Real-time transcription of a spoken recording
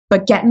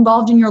but get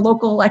involved in your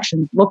local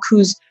elections.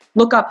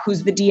 Look up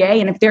who's the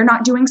DA. And if they're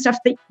not doing stuff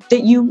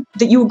that you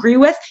agree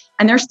with,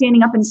 and they're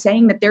standing up and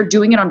saying that they're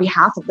doing it on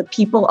behalf of the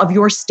people of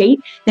your state,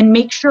 then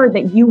make sure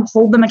that you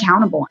hold them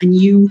accountable and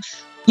you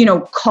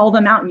call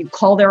them out and you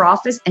call their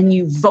office and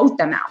you vote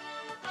them out.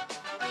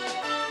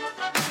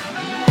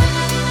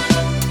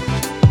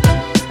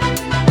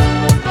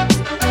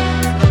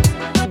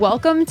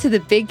 Welcome to the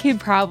Big Kid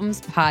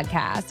Problems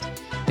podcast,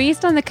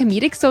 based on the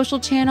comedic social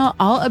channel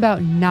all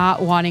about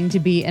not wanting to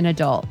be an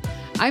adult.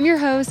 I'm your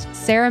host,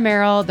 Sarah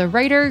Merrill, the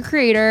writer,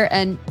 creator,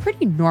 and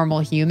pretty normal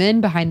human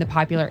behind the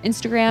popular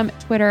Instagram,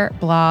 Twitter,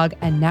 blog,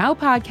 and now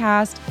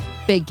podcast,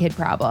 Big Kid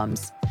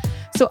Problems.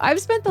 So I've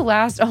spent the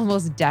last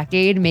almost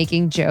decade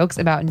making jokes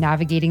about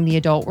navigating the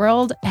adult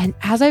world. And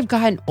as I've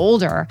gotten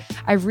older,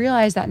 I've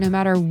realized that no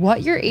matter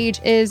what your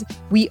age is,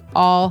 we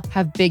all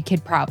have big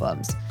kid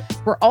problems.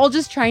 We're all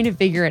just trying to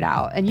figure it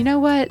out. And you know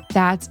what?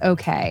 That's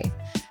okay.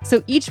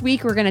 So each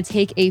week, we're going to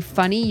take a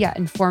funny yet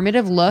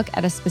informative look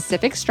at a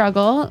specific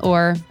struggle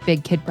or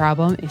big kid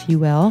problem, if you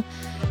will.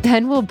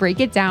 Then we'll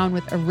break it down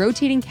with a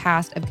rotating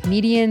cast of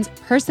comedians,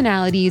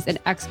 personalities, and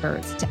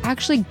experts to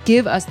actually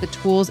give us the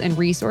tools and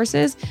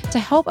resources to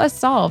help us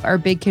solve our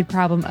big kid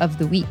problem of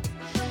the week.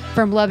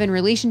 From love and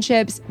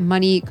relationships,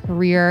 money,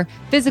 career,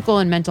 physical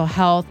and mental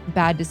health,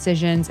 bad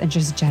decisions, and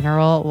just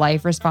general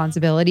life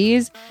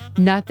responsibilities,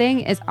 nothing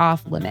is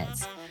off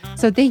limits.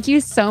 So thank you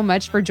so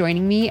much for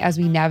joining me as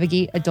we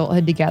navigate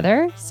adulthood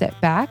together. Sit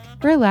back,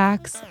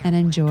 relax, and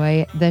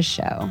enjoy the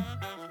show.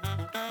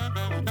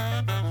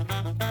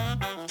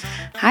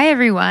 Hi,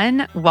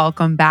 everyone.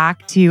 Welcome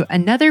back to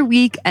another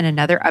week and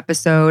another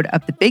episode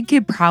of the Big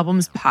Kid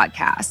Problems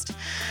podcast.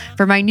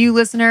 For my new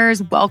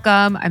listeners,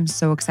 welcome. I'm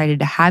so excited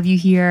to have you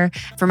here.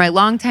 For my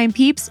longtime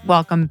peeps,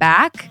 welcome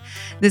back.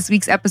 This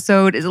week's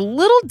episode is a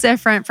little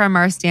different from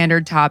our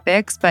standard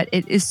topics, but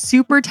it is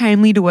super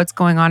timely to what's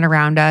going on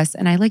around us.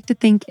 And I like to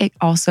think it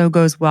also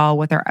goes well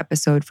with our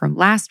episode from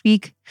last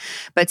week.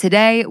 But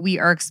today we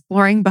are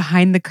exploring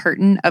behind the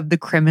curtain of the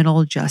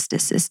criminal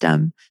justice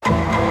system.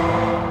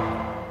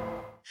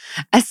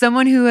 As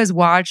someone who has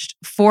watched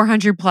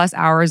 400 plus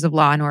hours of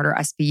Law & Order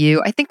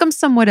SVU, I think I'm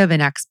somewhat of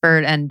an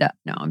expert. And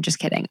no, I'm just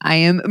kidding. I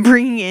am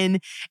bringing in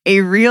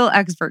a real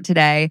expert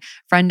today,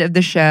 friend of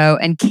the show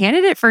and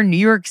candidate for New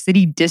York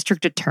City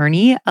District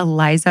Attorney,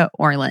 Eliza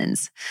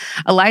Orlins.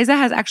 Eliza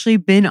has actually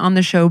been on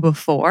the show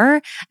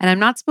before, and I'm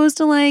not supposed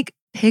to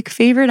pick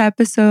favorite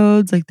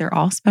episodes. They're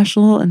all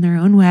special in their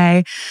own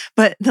way.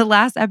 But the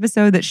last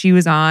episode that she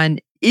was on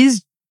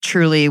is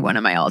truly one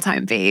of my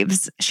all-time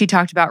faves. She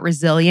talked about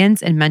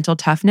resilience and mental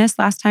toughness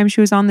last time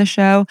she was on the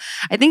show.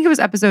 I think it was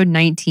episode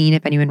 19,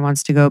 if anyone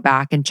wants to go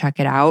back and check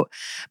it out.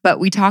 But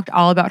we talked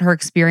all about her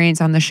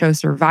experience on the show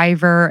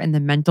Survivor and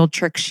the mental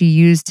tricks she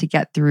used to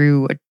get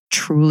through a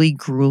truly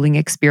grueling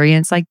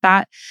experience like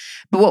that.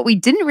 But what we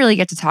didn't really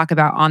get to talk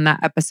about on that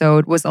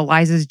episode was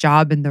Eliza's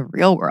job in the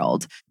real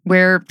world,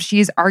 where she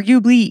is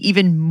arguably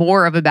even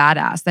more of a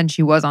badass than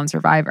she was on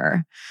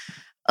Survivor.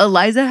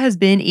 Eliza has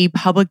been a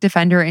public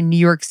defender in New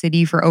York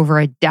City for over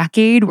a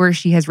decade, where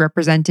she has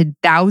represented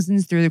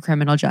thousands through the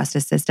criminal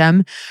justice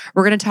system.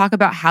 We're going to talk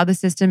about how the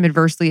system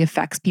adversely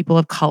affects people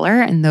of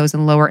color and those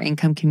in lower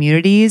income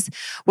communities,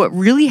 what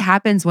really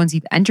happens once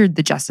you've entered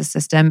the justice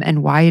system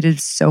and why it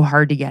is so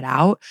hard to get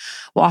out.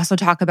 We'll also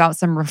talk about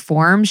some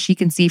reforms she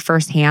can see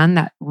firsthand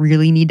that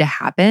really need to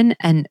happen.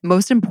 And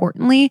most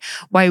importantly,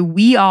 why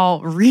we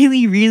all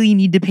really, really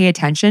need to pay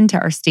attention to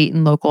our state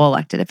and local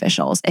elected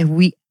officials if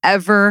we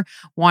ever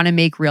want to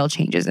make real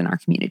changes in our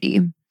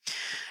community.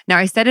 Now,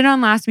 I said it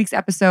on last week's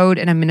episode,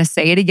 and I'm going to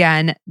say it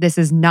again. This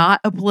is not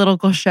a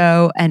political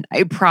show, and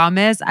I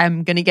promise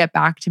I'm going to get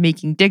back to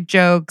making dick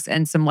jokes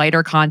and some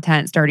lighter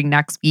content starting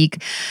next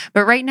week.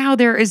 But right now,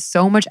 there is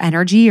so much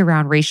energy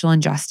around racial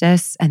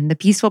injustice, and the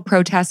peaceful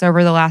protests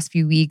over the last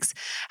few weeks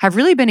have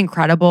really been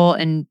incredible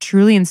and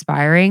truly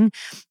inspiring.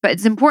 But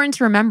it's important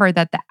to remember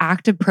that the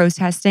act of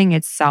protesting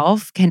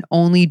itself can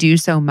only do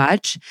so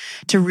much.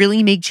 To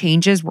really make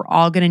changes, we're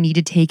all going to need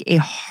to take a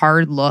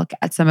hard look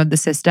at some of the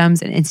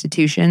systems and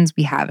institutions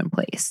we have in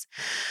place.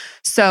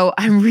 So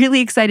I'm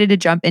really excited to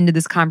jump into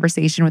this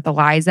conversation with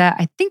Eliza.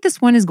 I think this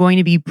one is going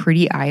to be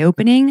pretty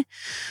eye-opening.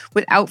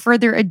 Without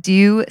further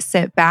ado,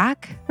 sit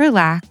back,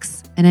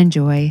 relax, and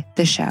enjoy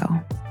the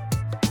show.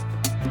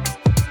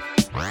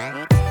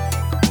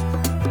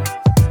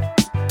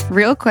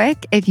 Real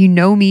quick, if you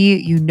know me,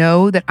 you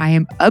know that I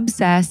am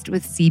obsessed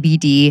with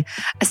CBD,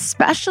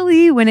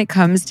 especially when it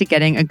comes to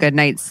getting a good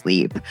night's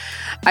sleep.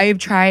 I have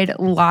tried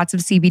lots of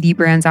CBD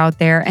brands out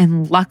there,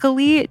 and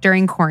luckily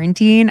during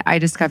quarantine, I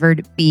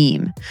discovered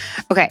Beam.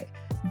 Okay,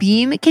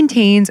 Beam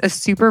contains a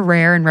super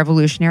rare and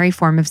revolutionary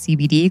form of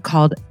CBD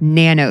called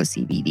nano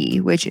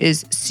CBD, which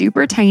is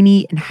super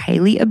tiny and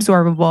highly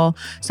absorbable.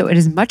 So it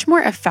is much more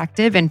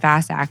effective and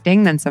fast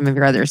acting than some of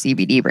your other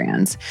CBD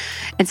brands.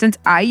 And since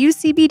I use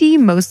CBD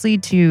mostly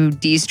to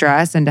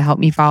de-stress and to help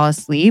me fall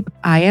asleep,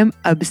 I am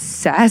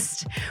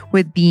obsessed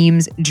with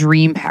Beam's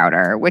Dream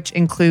Powder, which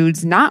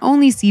includes not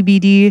only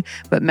CBD,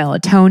 but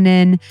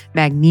melatonin,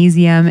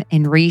 magnesium,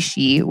 and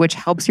reishi, which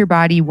helps your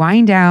body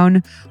wind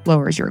down,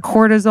 lowers your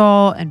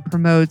cortisol, and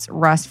promotes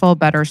restful,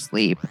 better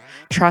sleep.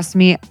 Trust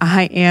me,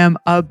 I am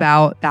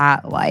about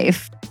that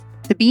life.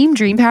 The Beam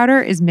Dream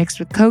Powder is mixed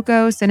with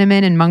cocoa,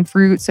 cinnamon, and monk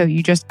fruit. So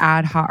you just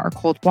add hot or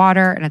cold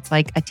water and it's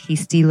like a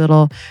tasty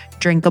little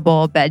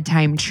drinkable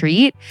bedtime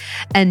treat.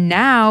 And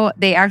now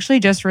they actually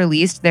just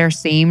released their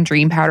same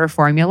Dream Powder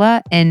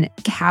formula in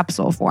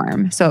capsule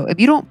form. So if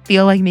you don't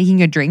feel like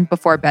making a drink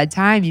before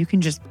bedtime, you can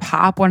just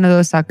pop one of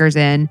those suckers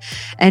in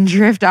and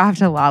drift off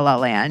to La La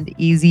Land.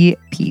 Easy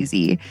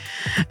peasy.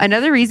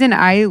 Another reason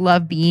I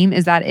love Beam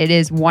is that it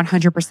is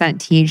 100%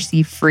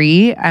 THC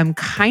free. I'm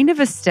kind of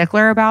a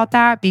stickler about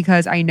that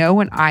because I know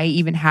when I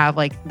even have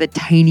like the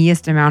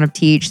tiniest amount of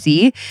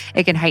THC,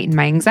 it can heighten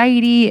my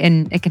anxiety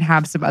and it can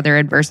have some other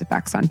adverse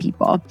effects on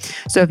people.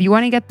 So if you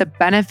want to get the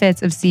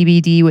benefits of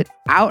CBD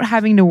without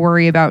having to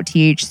worry about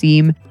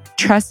THC,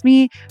 trust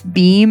me,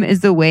 Beam is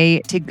the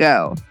way to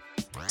go.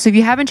 So if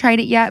you haven't tried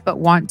it yet but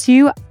want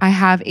to, I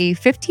have a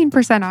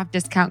 15% off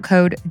discount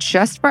code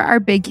just for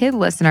our Big Kid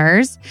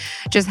listeners.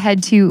 Just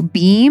head to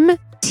beamtlc.com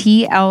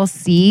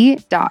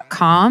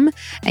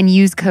and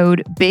use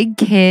code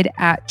BIGKID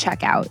at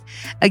checkout.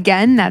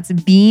 Again, that's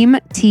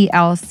beamtlc.com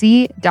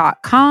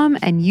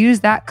and use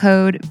that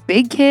code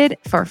BIGKID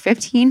for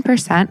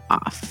 15%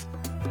 off.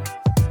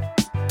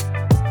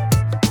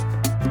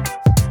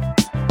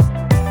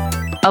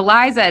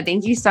 Eliza,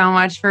 thank you so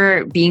much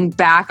for being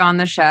back on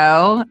the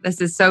show. This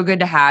is so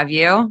good to have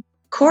you. Of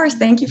course.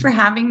 Thank you for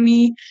having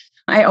me.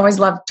 I always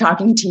love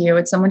talking to you.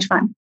 It's so much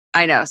fun.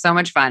 I know, so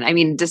much fun. I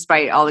mean,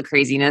 despite all the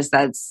craziness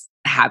that's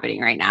happening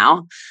right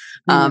now,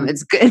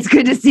 it's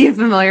good to see a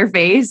familiar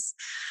face.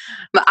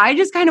 But I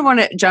just kind of want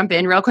to jump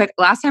in real quick.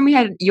 Last time we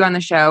had you on the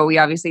show, we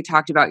obviously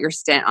talked about your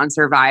stint on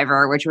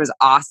Survivor, which was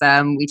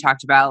awesome. We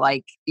talked about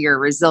like your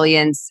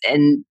resilience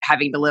and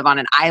having to live on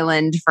an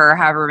island for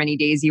however many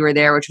days you were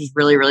there, which was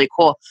really, really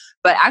cool.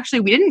 But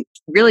actually, we didn't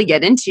really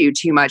get into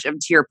too much of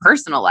your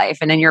personal life.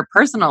 And in your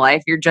personal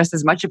life, you're just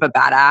as much of a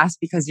badass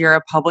because you're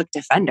a public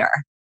defender,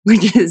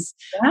 which is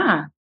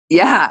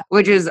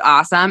which is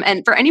awesome.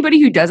 And for anybody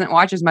who doesn't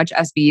watch as much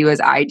SVU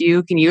as I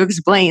do, can you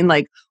explain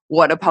like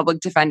what a public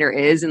defender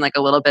is and like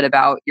a little bit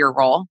about your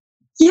role?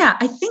 Yeah,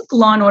 I think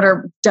Law and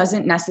Order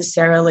doesn't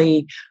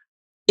necessarily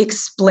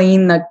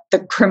explain the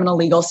criminal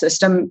legal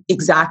system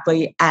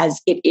exactly as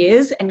it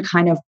is and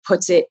kind of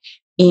puts it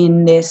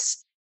in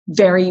this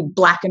very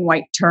black and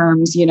white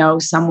terms. You know,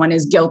 someone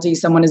is guilty,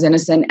 someone is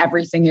innocent,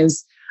 everything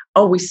is,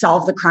 oh, we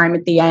solve the crime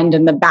at the end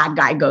and the bad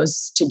guy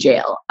goes to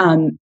jail.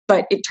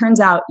 But it turns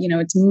out, you know,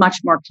 it's much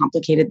more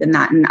complicated than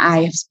that. And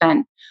I have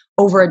spent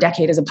over a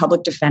decade as a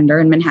public defender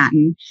in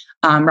Manhattan,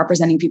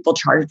 representing people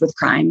charged with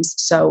crimes.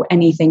 So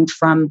anything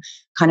from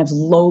kind of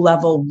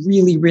low-level,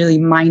 really, really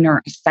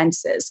minor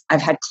offenses.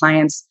 I've had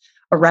clients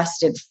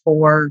arrested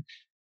for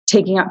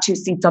taking up 2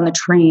 seats on the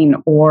train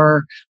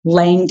or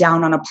laying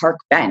down on a park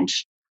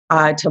bench,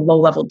 to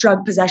low-level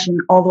drug possession,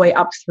 all the way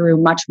up through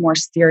much more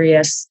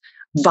serious,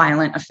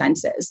 violent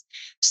offenses.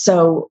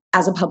 So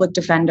as a public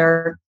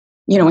defender,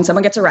 you know, when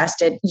someone gets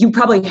arrested, you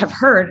probably have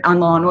heard on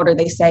Law and Order,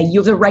 they say you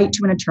have the right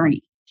to an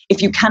attorney. If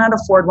you cannot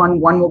afford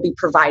one, one will be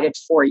provided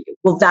for you.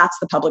 Well, that's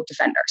the public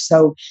defender.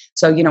 So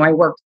you know, I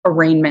work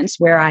arraignments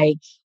where I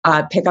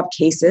pick up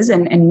cases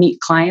and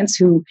meet clients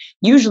who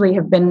usually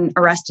have been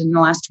arrested in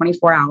the last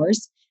 24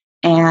 hours.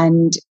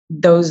 And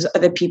those are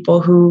the people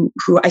who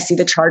I see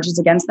the charges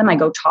against them. I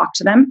go talk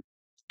to them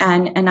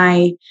and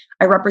I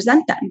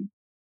represent them.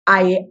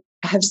 I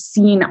have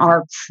seen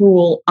our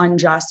cruel,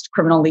 unjust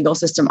criminal legal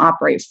system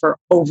operate for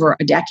over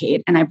a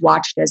decade. And I've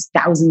watched as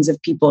thousands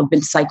of people have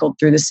been cycled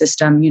through the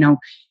system, you know,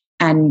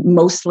 and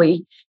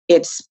mostly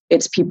it's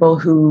people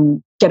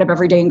who get up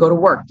every day and go to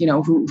work, you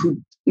know, who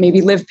maybe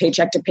live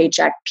paycheck to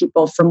paycheck,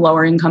 people from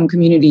lower income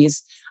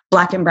communities,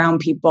 Black and brown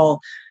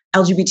people,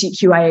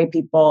 LGBTQIA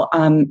people,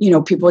 you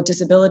know, people with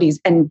disabilities.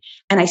 And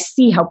I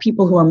see how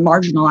people who are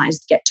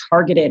marginalized get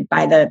targeted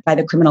by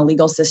the criminal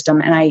legal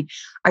system. And I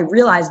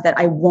realize that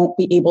I won't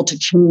be able to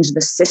change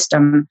the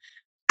system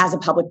as a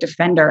public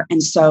defender.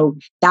 And so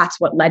that's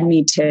what led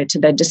me to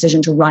the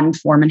decision to run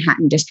for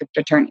Manhattan District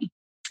Attorney.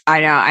 I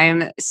know. I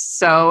am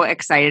so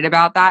excited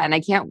about that. And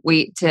I can't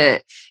wait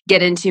to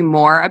get into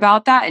more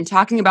about that and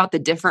talking about the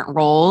different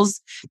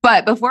roles.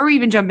 But before we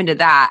even jump into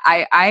that,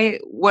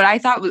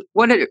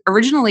 what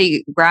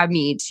originally grabbed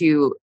me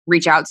to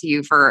reach out to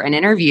you for an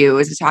interview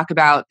is to talk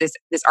about this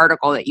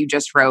article that you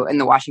just wrote in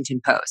the Washington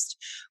Post,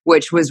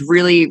 which was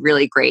really,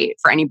 really great.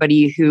 For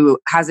anybody who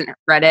hasn't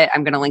read it,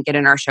 I'm going to link it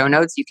in our show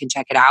notes. You can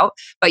check it out.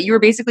 But you were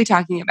basically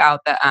talking about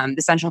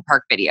the Central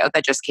Park video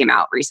that just came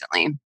out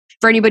recently.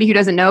 For anybody who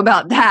doesn't know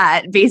about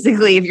that,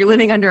 basically, if you're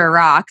living under a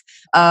rock,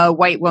 a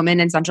white woman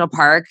in Central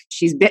Park,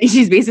 she's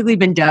basically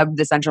been dubbed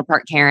the Central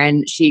Park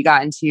Karen. She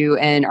got into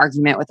an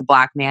argument with a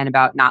black man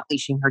about not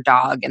leashing her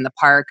dog in the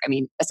park. I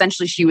mean,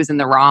 essentially, she was in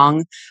the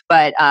wrong,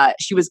 but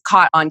she was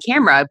caught on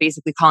camera,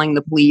 basically calling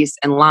the police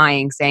and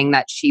lying, saying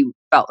that she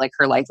felt like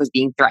her life was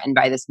being threatened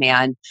by this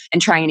man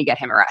and trying to get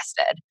him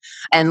arrested.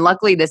 And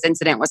luckily, this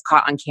incident was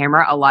caught on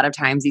camera. A lot of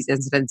times these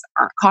incidents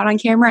aren't caught on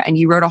camera. And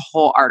you wrote a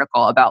whole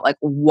article about like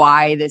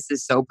why this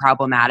is so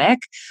problematic.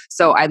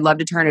 So I'd love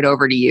to turn it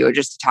over to you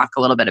just to talk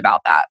a little bit about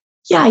that.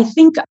 Yeah, I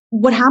think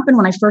what happened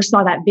when I first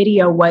saw that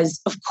video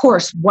was, of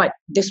course, what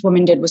this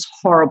woman did was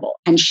horrible.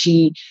 And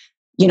she,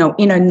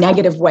 in a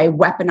negative way,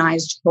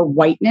 weaponized her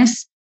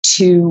whiteness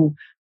to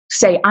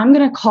say, I'm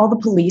going to call the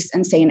police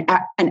and say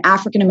an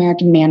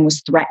African-American man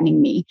was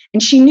threatening me.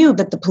 And she knew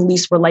that the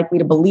police were likely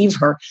to believe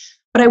her.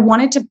 But I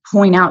wanted to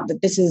point out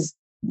that this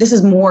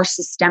is more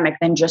systemic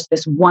than just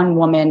this one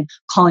woman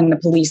calling the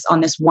police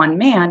on this one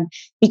man,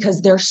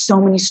 because there's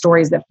so many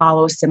stories that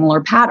follow a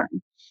similar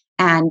pattern.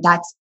 And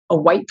that's a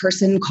white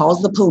person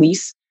calls the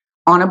police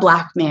on a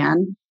black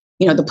man.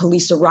 The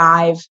police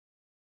arrive,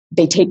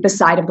 they take the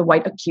side of the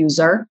white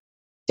accuser.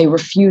 They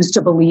refuse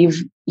to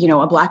believe,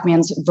 a black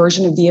man's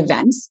version of the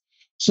events.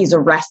 He's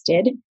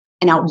arrested.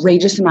 An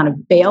outrageous amount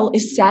of bail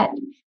is set,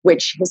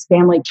 which his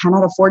family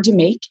cannot afford to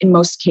make in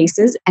most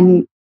cases,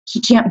 and he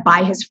can't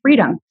buy his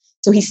freedom.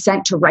 So he's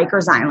sent to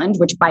Rikers Island,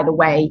 which, by the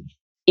way,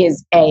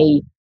 is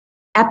a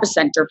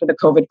epicenter for the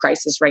COVID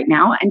crisis right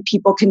now. And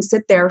people can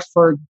sit there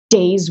for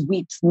days,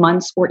 weeks,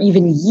 months, or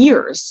even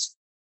years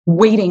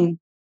waiting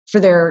for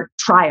their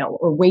trial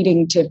or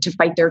waiting to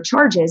fight their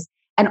charges.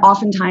 And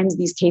oftentimes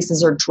these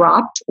cases are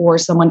dropped or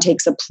someone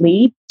takes a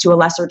plea to a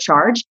lesser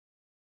charge.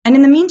 And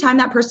in the meantime,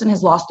 that person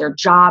has lost their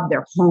job,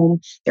 their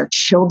home, their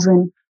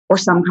children, or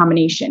some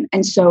combination.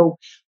 And so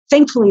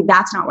thankfully,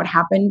 that's not what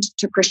happened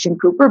to Christian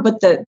Cooper,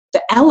 but the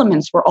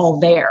elements were all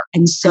there.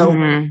 And so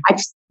I've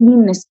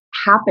seen this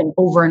happen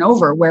over and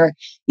over where,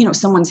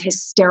 someone's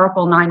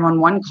hysterical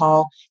 911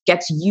 call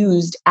gets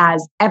used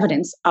as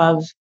evidence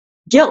of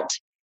guilt.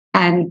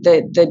 And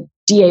the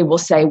DA will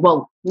say,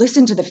 well,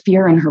 listen to the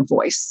fear in her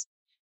voice.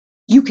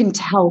 You can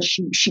tell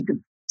she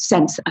could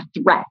sense a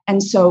threat.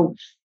 And so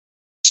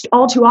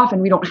all too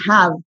often, we don't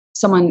have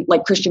someone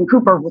like Christian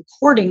Cooper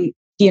recording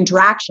the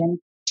interaction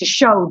to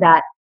show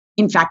that,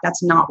 in fact,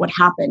 that's not what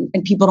happened.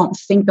 And people don't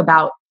think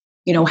about,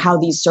 how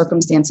these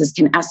circumstances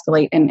can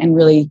escalate and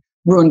really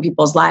ruin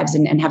people's lives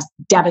and have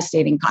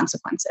devastating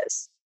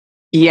consequences.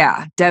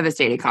 Yeah,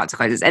 devastating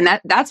consequences. And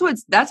that's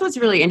what's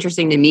really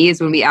interesting to me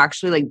is when we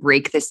actually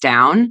break this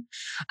down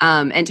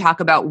and talk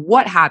about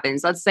what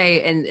happens. Let's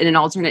say in an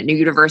alternate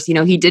universe,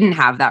 he didn't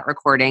have that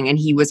recording and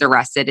he was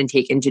arrested and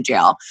taken to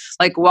jail.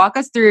 Walk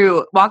us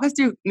through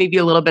maybe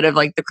a little bit of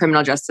the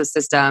criminal justice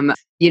system.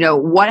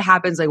 What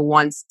happens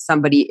once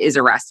somebody is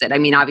arrested? I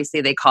mean, obviously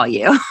they call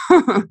you.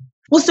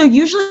 Well, so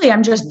usually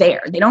I'm just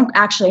there. They don't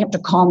actually have to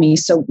call me.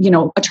 So,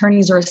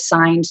 attorneys are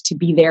assigned to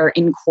be there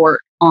in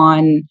court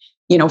on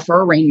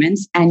for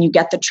arraignments, and you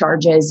get the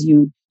charges,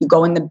 you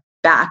go in the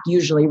back.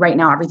 Usually right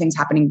now, everything's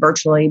happening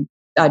virtually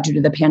due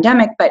to the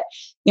pandemic, but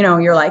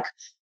you're like,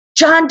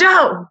 John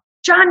Doe,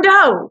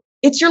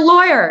 it's your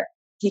lawyer.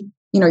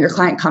 Your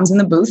client comes in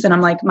the booth and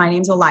I'm like, my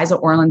name's Eliza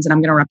Orleans and I'm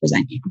going to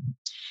represent you.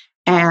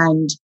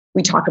 And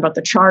we talk about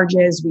the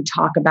charges. We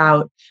talk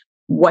about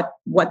what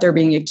they're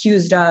being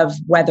accused of,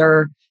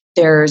 whether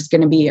there's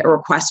going to be a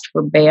request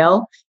for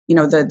bail.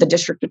 The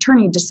district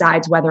attorney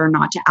decides whether or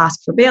not to ask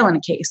for bail in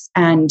a case.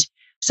 And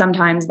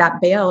sometimes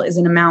that bail is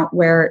an amount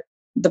where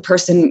the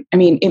person,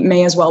 it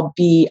may as well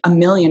be $1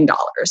 million,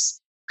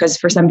 because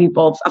for some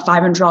people, a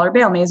 $500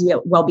 bail may as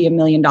well be $1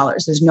 million.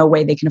 There's no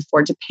way they can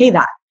afford to pay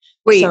that.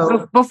 Wait,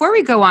 before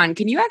we go on,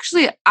 can you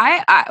actually,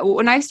 I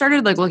when I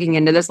started looking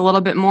into this a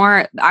little bit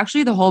more,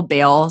 actually the whole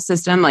bail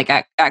system,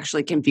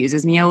 actually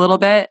confuses me a little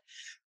bit.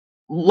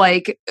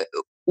 Because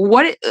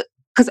what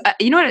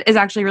is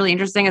actually really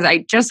interesting is I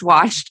just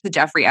watched the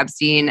Jeffrey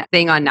Epstein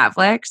thing on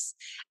Netflix,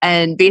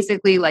 and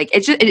basically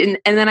and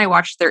then I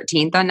watched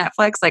 13th on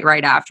Netflix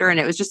right after, and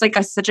it was just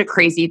such a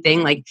crazy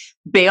thing.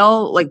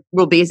 Bail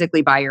will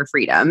basically buy your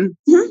freedom.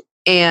 Mm-hmm.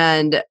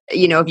 And,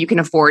 if you can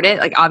afford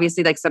it,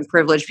 obviously some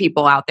privileged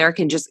people out there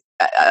can just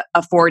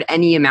afford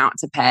any amount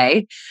to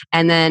pay.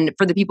 And then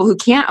for the people who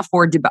can't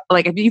afford to,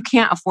 if you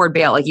can't afford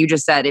bail, like you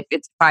just said, if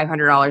it's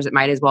 $500, it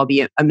might as well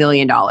be $1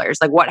 million.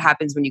 What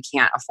happens when you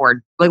can't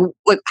afford,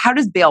 how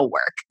does bail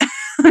work?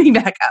 Let me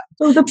back up.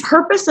 So the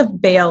purpose of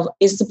bail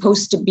is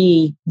supposed to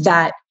be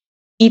that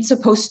it's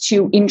supposed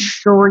to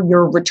ensure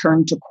your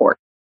return to court.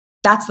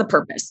 That's the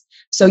purpose.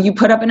 So you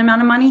put up an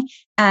amount of money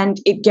and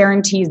it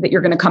guarantees that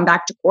you're going to come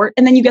back to court,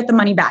 and then you get the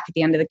money back at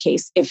the end of the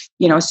case. If,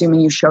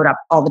 assuming you showed up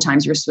all the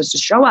times you're supposed to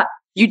show up.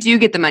 You do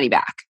get the money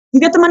back.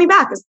 You get the money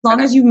back as long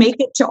as you make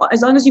it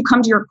as long as you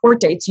come to your court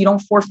dates, you don't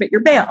forfeit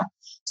your bail.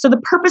 So the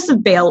purpose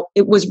of bail,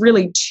 it was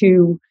really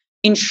to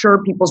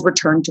ensure people's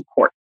return to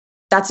court.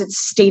 That's its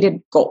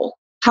stated goal.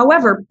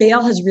 However,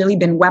 bail has really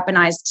been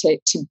weaponized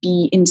to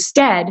be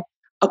instead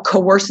a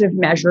coercive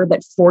measure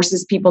that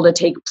forces people to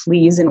take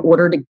pleas in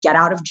order to get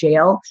out of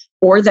jail,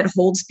 or that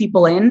holds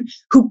people in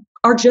who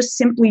are just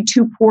simply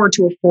too poor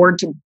to afford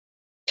to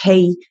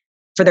pay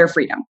for their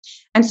freedom.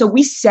 And so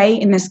we say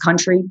in this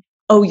country,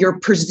 oh, you're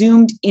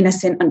presumed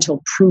innocent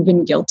until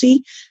proven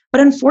guilty.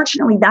 But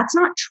unfortunately, that's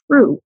not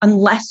true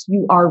unless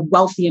you are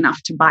wealthy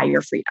enough to buy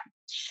your freedom.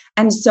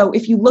 And so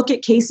if you look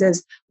at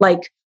cases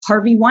like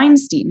Harvey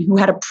Weinstein, who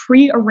had a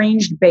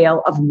pre-arranged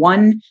bail of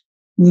 $1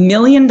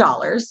 million,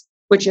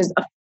 which is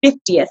a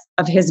 50th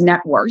of his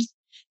net worth,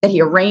 that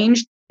he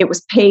arranged, it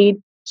was paid.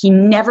 He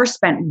never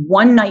spent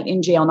one night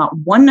in jail, not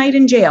one night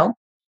in jail,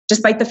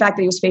 despite the fact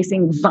that he was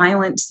facing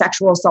violent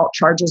sexual assault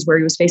charges where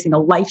he was facing a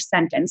life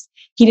sentence.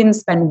 He didn't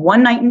spend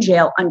one night in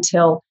jail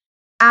until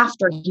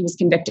after he was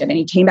convicted. And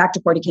he came back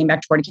to court, he came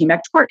back to court, he came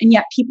back to court. And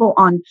yet people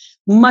on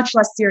much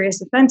less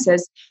serious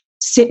offenses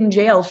sit in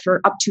jail for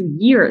up to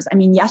years. I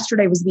mean,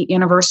 yesterday was the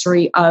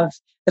anniversary of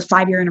the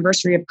 5-year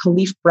anniversary of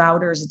Kalief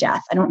Browder's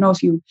death. I don't know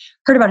if you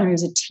heard about him. He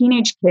was a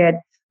teenage kid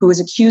who was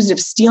accused of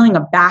stealing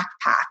a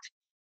backpack,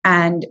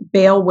 and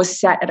bail was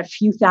set at a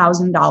few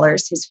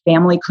 $1,000s. His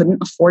family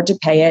couldn't afford to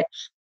pay it.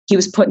 He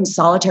was put in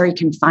solitary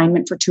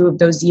confinement for 2 of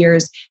those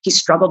years. He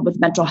struggled with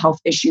mental health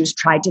issues,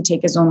 tried to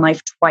take his own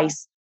life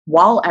twice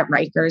while at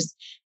Rikers.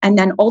 And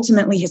then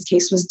ultimately his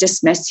case was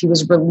dismissed. He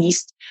was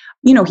released.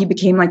 You know, he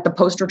became like the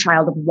poster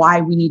child of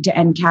why we need to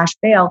end cash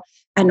bail,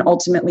 and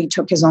ultimately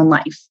took his own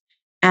life.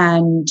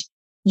 And,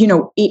 you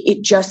know,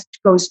 it just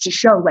goes to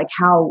show like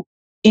how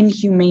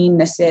inhumane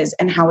this is,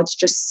 and how it's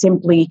just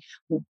simply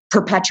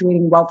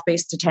perpetuating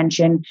wealth-based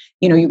detention.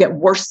 You know, you get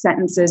worse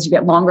sentences, you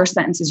get longer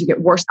sentences, you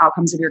get worse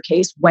outcomes of your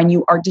case when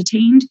you are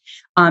detained,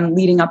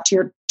 leading up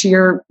to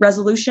your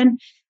resolution.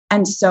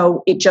 And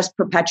so it just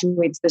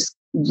perpetuates this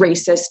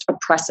racist,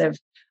 oppressive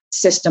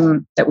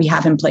system that we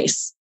have in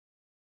place.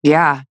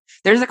 Yeah.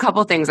 There's a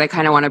couple things I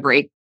kind of want to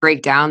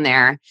break down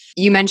there.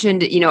 You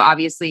mentioned, you know,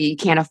 obviously you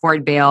can't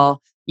afford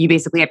bail. You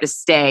basically have to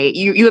stay.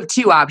 You have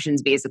 2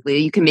 options, basically.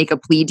 You can make a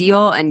plea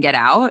deal and get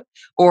out,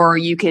 or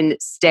you can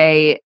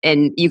stay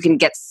and you can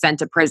get sent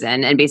to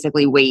prison and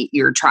basically wait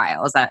your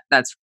trial.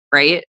 That's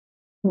right?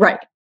 Right.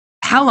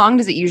 How long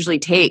does it usually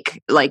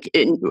take? Like,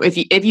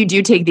 if you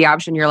do take the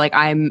option, you're like,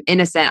 I'm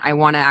innocent, I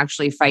want to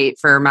actually fight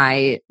for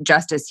my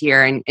justice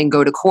here and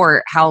go to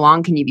court. How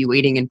long can you be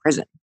waiting in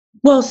prison?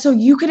 Well, so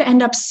you could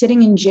end up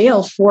sitting in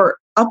jail for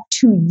up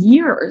to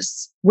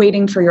years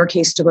waiting for your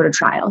case to go to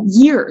trial.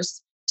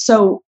 Years.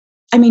 So,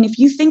 I mean, if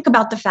you think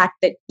about the fact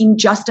that in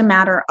just a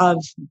matter of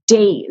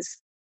days,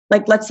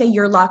 like let's say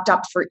you're locked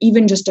up for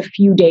even just a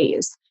few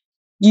days,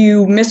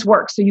 you miss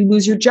work, so you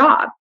lose your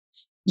job.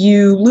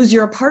 You lose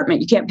your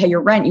apartment, you can't pay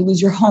your rent, you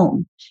lose your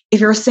home. If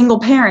you're a single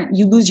parent,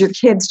 you lose your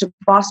kids to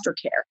foster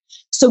care.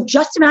 So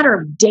just a matter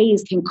of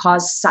days can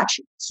cause such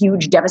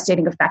huge,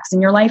 devastating effects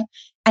in your life.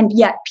 And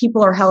yet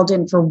people are held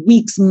in for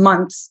weeks,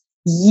 months,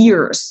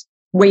 years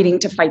waiting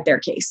to fight their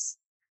case.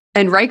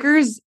 And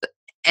Rikers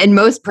and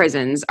most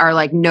prisons are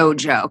like no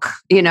joke,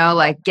 you know,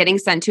 like getting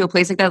sent to a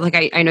place like that.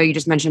 Like I know you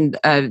just mentioned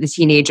the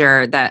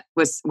teenager that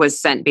was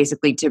sent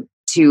basically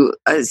to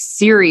a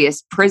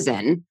serious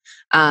prison,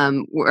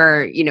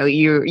 where, you know,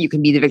 you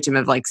can be the victim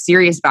of like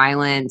serious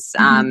violence.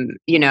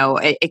 You know,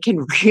 it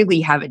can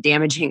really have a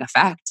damaging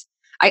effect.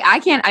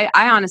 I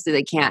honestly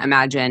like, can't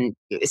imagine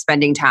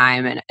spending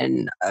time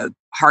in a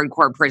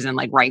hardcore prison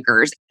like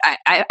Rikers.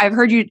 I've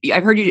heard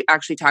you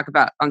actually talk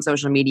about on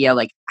social media,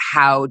 like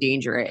how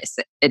dangerous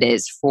it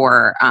is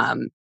for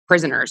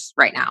prisoners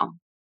right now.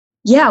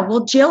 Yeah,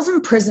 well, jails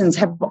and prisons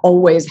have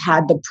always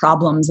had the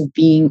problems of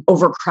being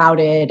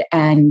overcrowded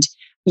and,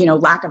 you know,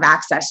 lack of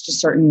access to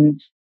certain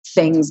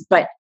things.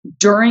 But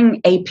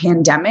during a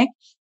pandemic,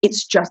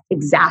 it's just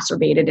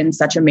exacerbated in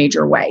such a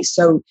major way.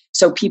 So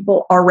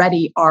people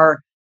already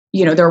are,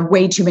 you know, there are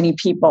way too many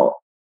people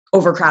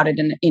overcrowded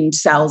in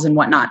cells and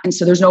whatnot. And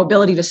so there's no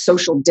ability to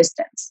social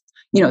distance.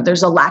 You know,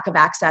 there's a lack of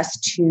access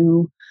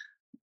to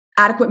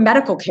adequate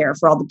medical care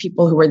for all the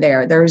people who are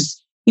there.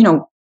 There's, you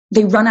know,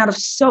 they run out of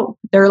soap.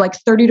 There are like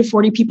 30 to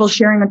 40 people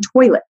sharing a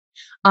toilet.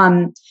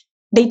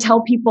 They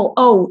tell people,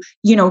 oh,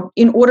 you know,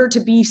 in order to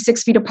be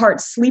 6 feet apart,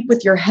 sleep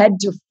with your head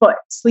to foot,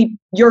 sleep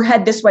your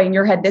head this way and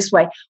your head this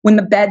way, when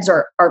the beds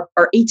are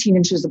 18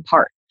 inches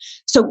apart.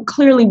 So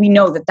clearly we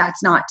know that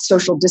that's not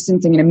social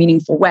distancing in a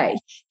meaningful way.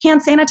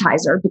 Hand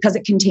sanitizer, because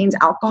it contains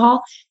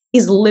alcohol,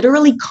 is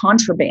literally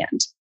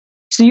contraband.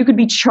 So you could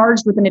be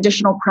charged with an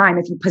additional crime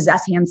if you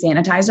possess hand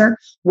sanitizer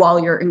while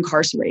you're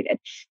incarcerated.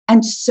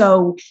 And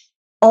so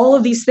all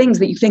of these things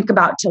that you think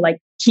about to like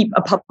keep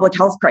a public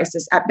health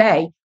crisis at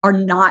bay are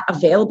not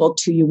available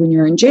to you when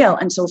you're in jail.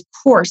 And so of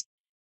course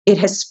it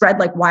has spread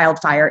like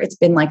wildfire. It's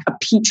been like a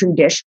petri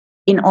dish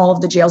in all of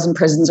the jails and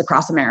prisons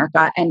across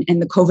America. And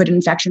the COVID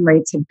infection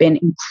rates have been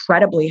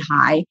incredibly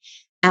high.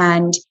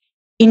 And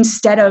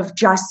instead of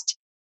just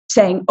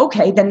saying,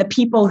 okay, then the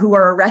people who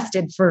are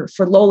arrested for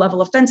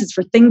low-level offenses,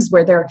 for things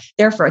where they're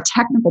there for a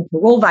technical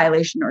parole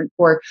violation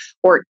or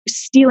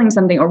stealing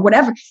something or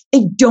whatever,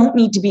 they don't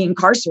need to be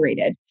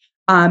incarcerated.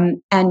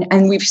 And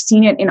we've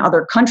seen it in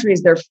other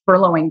countries. They're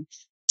furloughing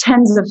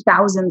tens of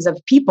thousands of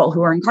people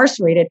who are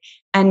incarcerated.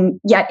 And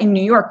yet in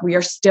New York,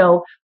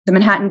 the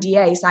Manhattan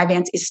DA, Cy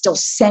Vance, is still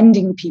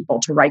sending people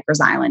to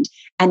Rikers Island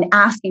and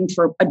asking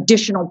for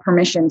additional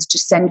permissions to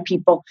send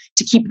people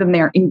to keep them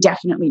there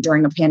indefinitely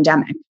during a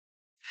pandemic.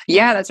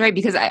 Yeah, that's right.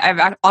 Because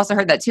I've also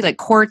heard that too. Like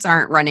courts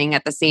aren't running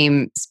at the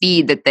same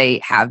speed that they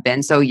have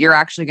been. So you're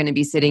actually going to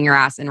be sitting your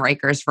ass in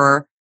Rikers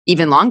for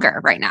even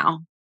longer right now.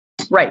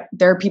 Right.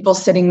 There are people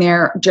sitting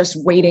there just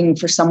waiting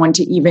for someone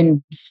to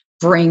even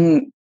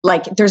bring,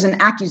 like, there's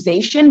an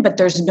accusation, but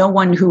there's no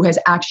one who has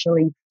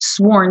actually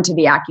sworn to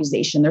the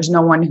accusation. There's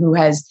no one who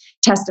has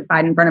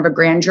testified in front of a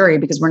grand jury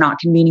because we're not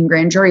convening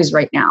grand juries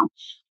right now.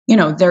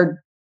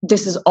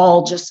 This is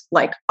all just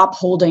like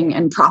upholding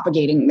and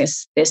propagating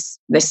this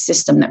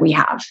system that we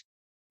have.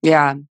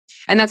 Yeah.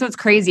 And that's what's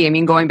crazy. I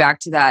mean, going back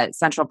to that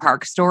Central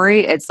Park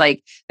story, it's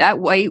like that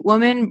white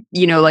woman,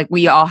 like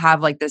we all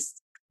have like this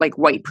like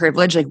white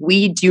privilege. Like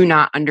we do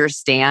not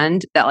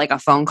understand that like a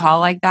phone call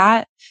like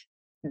that,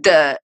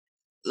 I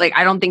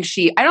don't think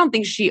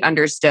she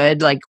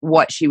understood like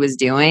what she was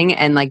doing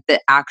and like the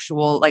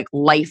actual like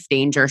life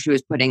danger she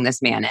was putting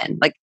this man in.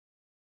 Like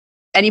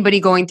anybody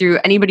going through,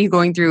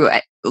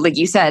 like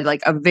you said,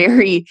 like a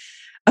very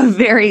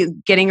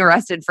getting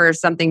arrested for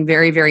something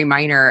very, very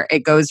minor.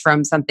 It goes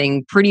from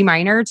something pretty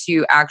minor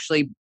to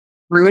actually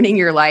ruining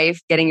your life,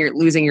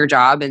 losing your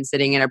job and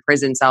sitting in a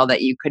prison cell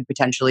that you could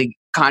potentially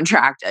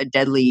contract a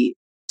deadly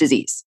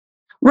disease.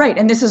 Right.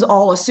 And this is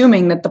all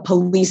assuming that the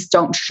police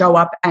don't show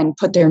up and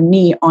put their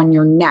knee on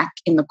your neck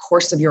in the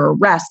course of your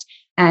arrest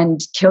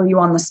and kill you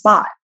on the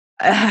spot.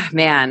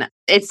 Man,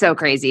 it's so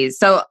crazy.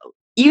 So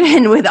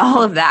even with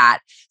all of that,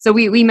 so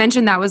we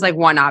mentioned that was like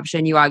one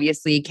option. You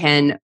obviously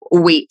can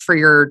wait for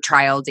your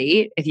trial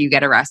date. If you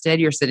get arrested,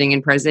 you're sitting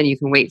in prison, you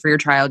can wait for your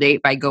trial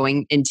date by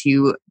going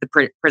into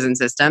the prison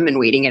system and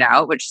waiting it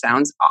out, which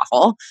sounds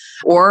awful.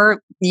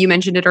 Or you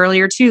mentioned it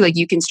earlier too, like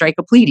you can strike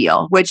a plea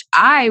deal, which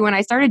when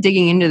I started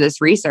digging into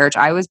this research,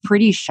 I was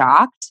pretty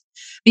shocked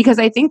because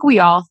I think we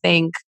all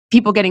think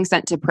people getting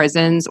sent to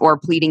prisons or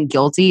pleading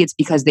guilty, it's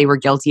because they were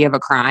guilty of a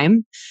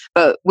crime.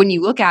 But when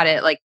you look at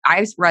it, like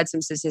I've read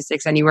some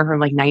statistics anywhere from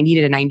like 90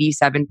 to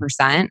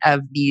 97%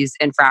 of these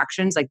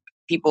infractions, like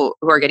people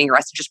who are getting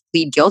arrested just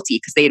plead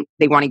guilty because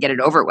they want to get it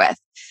over with.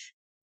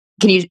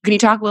 Can you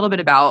talk a little bit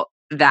about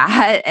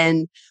that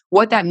and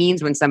what that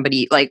means when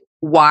somebody, like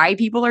why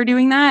people are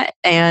doing that?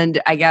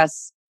 And I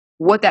guess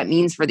what that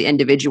means for the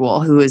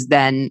individual who is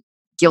then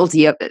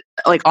guilty of,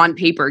 like on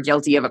paper,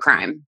 guilty of a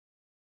crime.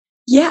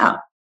 Yeah.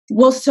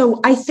 Well, so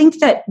I think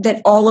that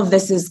all of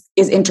this is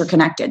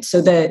interconnected.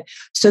 So the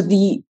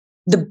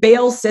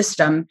bail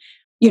system,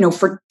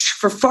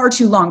 for far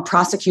too long,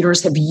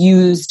 prosecutors have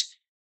used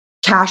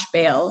cash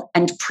bail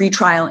and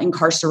pretrial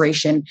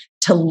incarceration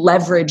to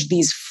leverage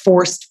these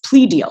forced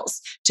plea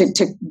deals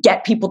to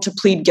get people to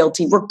plead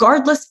guilty,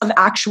 regardless of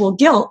actual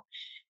guilt,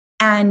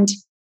 and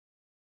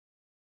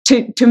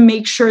to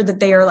make sure that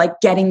they are like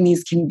getting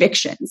these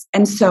convictions.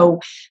 And so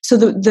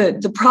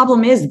the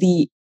problem is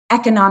the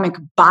economic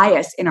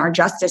bias in our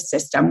justice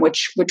system,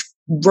 which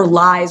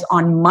relies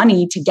on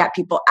money to get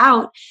people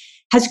out,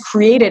 has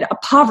created a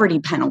poverty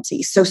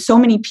penalty. So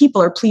many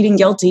people are pleading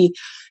guilty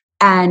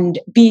and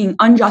being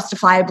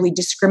unjustifiably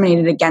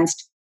discriminated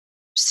against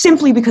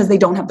simply because they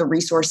don't have the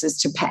resources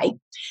to pay.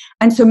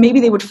 And so maybe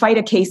they would fight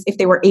a case if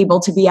they were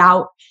able to be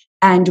out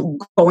and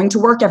going to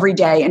work every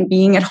day and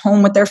being at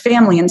home with their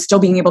family and still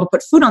being able to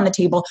put food on the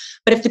table.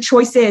 But if the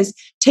choice is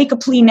take a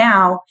plea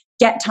now,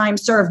 get time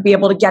served, be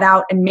able to get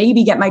out and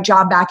maybe get my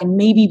job back and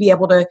maybe be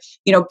able to,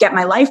 get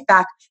my life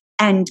back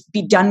and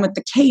be done with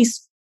the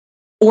case,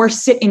 or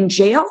sit in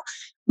jail,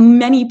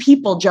 many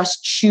people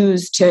just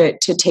choose to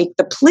take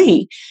the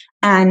plea.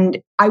 And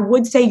I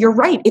would say you're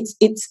right. It's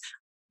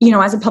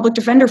as a public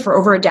defender for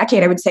over a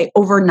decade, I would say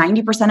over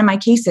 90% of my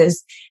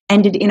cases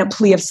ended in a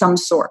plea of some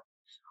sort.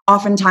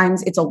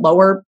 Oftentimes it's a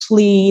lower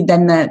plea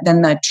than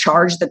the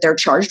charge that they're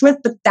charged with.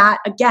 But that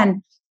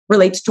again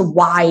relates to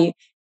why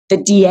the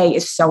DA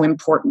is so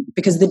important,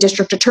 because the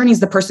district attorney is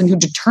the person who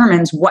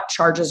determines what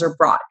charges are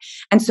brought.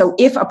 And so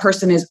if a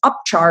person is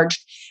upcharged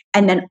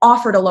and then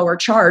offered a lower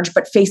charge,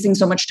 but facing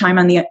so much time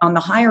on the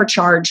higher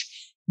charge,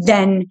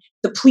 then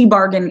the plea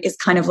bargain is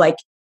kind of like,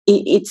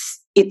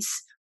 it's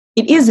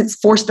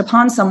forced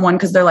upon someone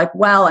because they're like,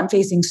 well, I'm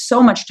facing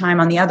so much time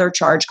on the other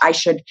charge. I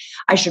should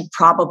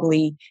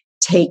probably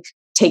take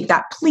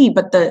that plea.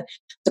 But the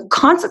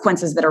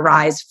consequences that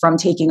arise from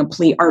taking a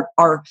plea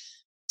are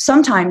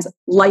sometimes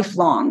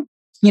lifelong.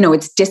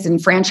 It's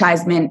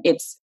disenfranchisement.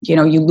 It's,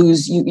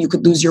 you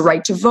could lose your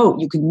right to vote.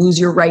 You could lose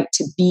your right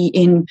to be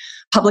in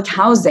public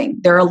housing.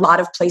 There are a lot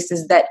of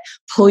places that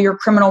pull your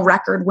criminal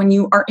record when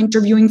you are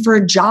interviewing for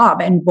a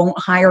job and won't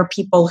hire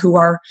people who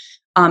are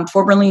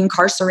formerly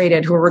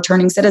incarcerated, who are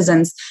returning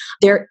citizens.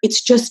 It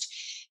is just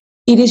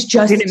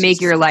going to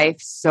make your life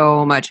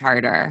so much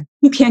harder.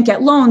 You can't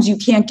get loans. You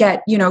can't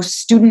get,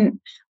 student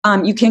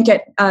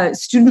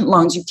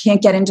loans. You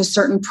can't get into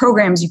certain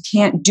programs. You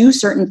can't do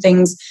certain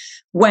things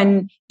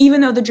when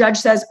even though the judge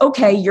says,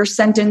 okay, your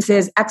sentence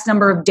is X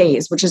number of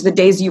days, which is the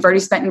days you've already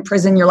spent in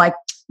prison, you're like,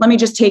 let me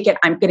just take it.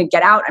 I'm going to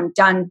get out. I'm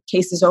done.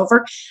 Case is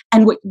over.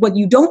 And what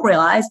you don't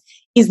realize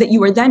is that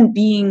you are then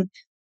being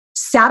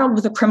saddled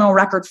with a criminal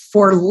record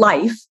for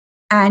life,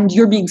 and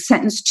you're being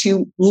sentenced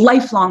to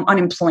lifelong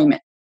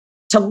unemployment,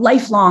 to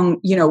lifelong,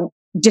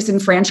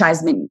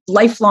 disenfranchisement,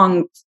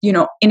 lifelong,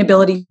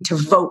 inability to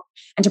vote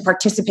and to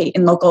participate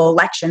in local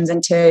elections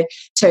and to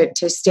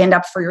stand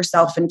up for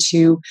yourself and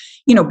to,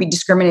 be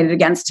discriminated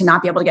against, to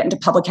not be able to get into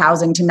public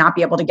housing, to not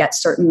be able to get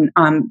certain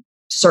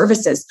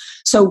services.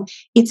 So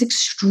it's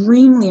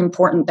extremely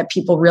important that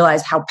people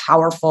realize how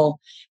powerful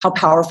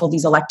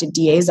these elected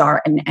DAs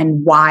are,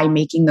 and why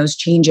making those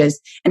changes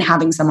and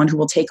having someone who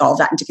will take all of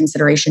that into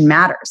consideration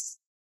matters.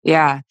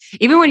 Yeah.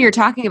 Even when you're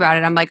talking about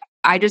it, I'm like,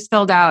 I just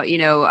filled out,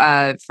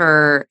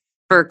 for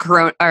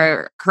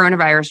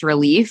coronavirus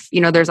relief,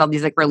 there's all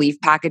these like relief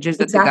packages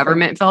that the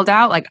government filled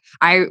out. Like,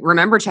 I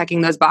remember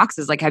checking those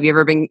boxes. Like, have you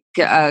ever been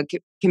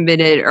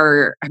committed,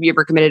 or have you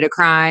ever committed a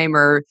crime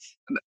or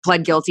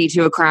pled guilty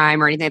to a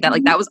crime or anything like that?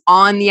 Like, that was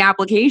on the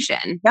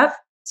application. Yep.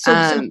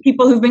 So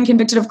people who've been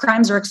convicted of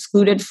crimes are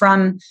excluded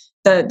from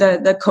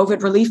the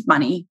COVID relief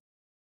money.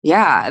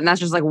 Yeah. And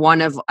that's just like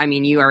one of,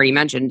 you already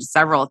mentioned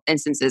several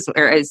instances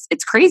where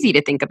it's crazy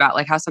to think about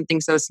like how something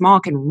so small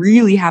can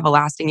really have a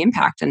lasting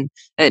impact in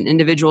an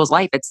individual's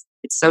life. It's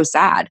so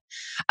sad.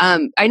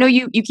 I know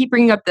you keep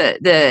bringing up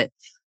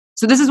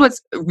so this is what's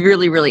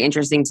really, really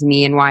interesting to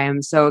me, and why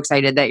I'm so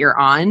excited that you're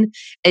on,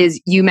 is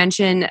you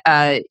mentioned,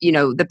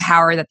 the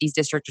power that these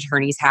district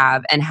attorneys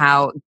have, and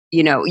how,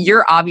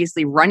 you're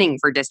obviously running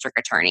for district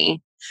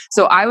attorney.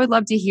 So I would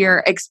love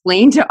to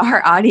explain to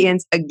our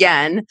audience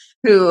again,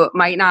 who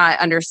might not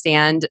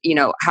understand,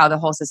 how the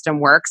whole system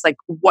works, like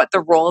what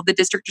the role of the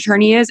district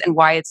attorney is and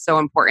why it's so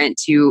important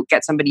to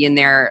get somebody in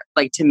there,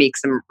 like to make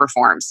some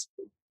reforms.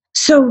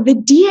 So the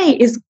DA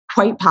is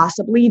quite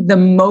possibly the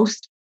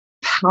most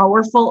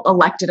powerful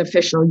elected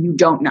official you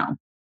don't know.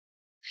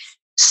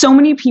 So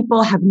many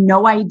people have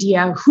no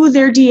idea who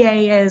their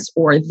DA is,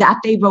 or that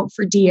they vote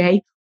for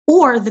DA,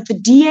 or that the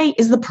DA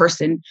is the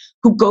person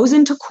who goes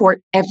into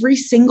court every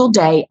single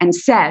day and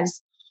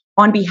says,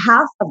 on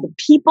behalf of the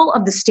people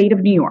of the state of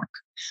New York.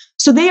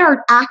 So they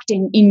are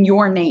acting in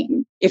your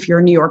name, if you're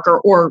a New Yorker,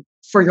 or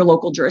for your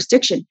local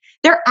jurisdiction.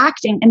 They're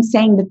acting and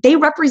saying that they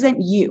represent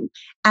you,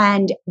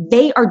 and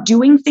they are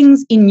doing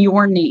things in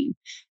your name.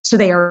 So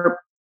they are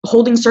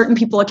holding certain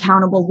people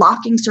accountable,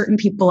 locking certain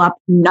people up,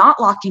 not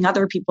locking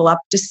other people up,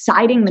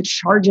 deciding the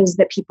charges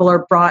that people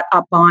are brought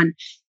up on,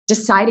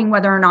 deciding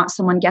whether or not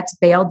someone gets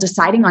bail,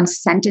 deciding on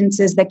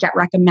sentences that get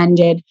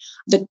recommended,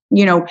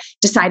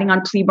 deciding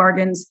on plea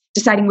bargains,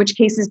 deciding which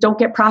cases don't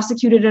get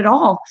prosecuted at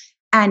all.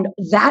 And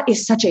that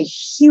is such a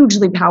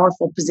hugely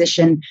powerful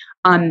position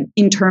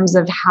in terms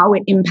of how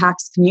it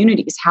impacts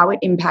communities, how it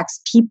impacts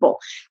people,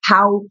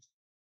 how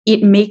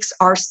it makes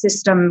our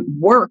system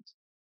work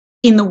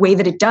in the way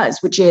that it does,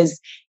 which is,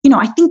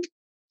 I think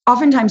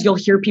oftentimes you'll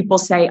hear people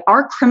say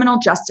our criminal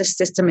justice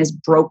system is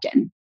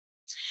broken,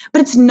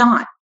 but it's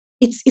not.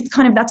 It's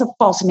kind of, that's a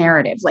false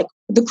narrative. Like,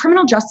 the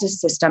criminal justice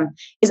system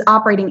is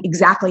operating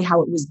exactly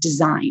how it was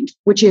designed,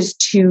 which is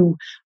to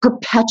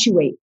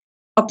perpetuate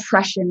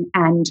oppression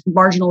and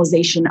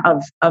marginalization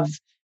of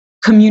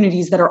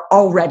communities that are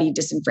already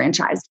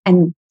disenfranchised,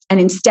 and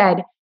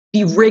instead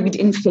be rigged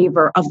in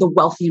favor of the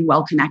wealthy and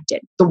well-connected,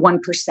 the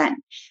 1%.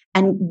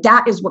 And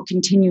that is what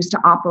continues to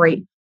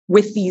operate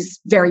with these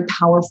very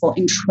powerful,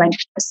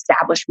 entrenched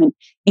establishment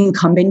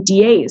incumbent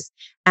DAs.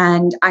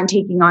 And I'm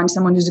taking on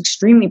someone who's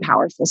extremely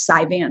powerful,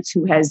 Cy Vance,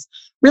 who has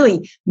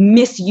really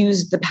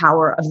misused the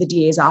power of the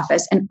DA's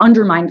office and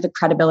undermined the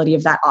credibility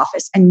of that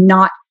office, and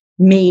not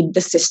made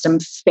the system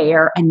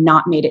fair and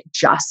not made it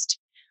just.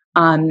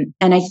 And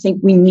I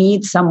think we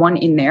need someone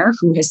in there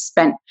who has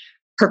spent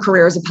her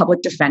career as a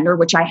public defender,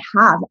 which I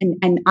have,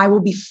 and I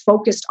will be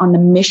focused on the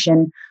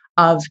mission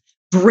of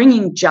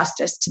bringing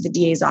justice to the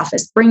DA's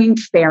office, bringing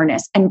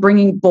fairness, and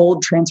bringing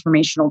bold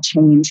transformational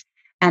change.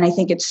 And I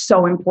think it's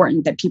so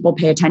important that people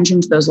pay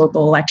attention to those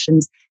local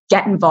elections,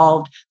 get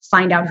involved,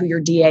 find out who your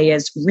DA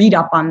is, read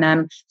up on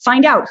them,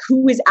 find out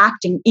who is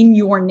acting in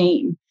your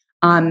name,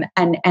 and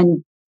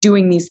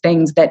doing these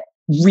things that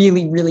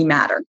really, really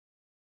matter.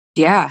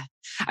 Yeah.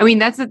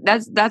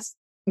 That's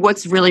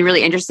what's really,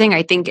 really interesting.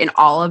 I think in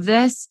all of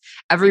this,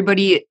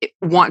 everybody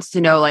wants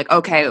to know, like,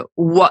 okay,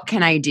 what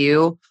can I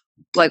do?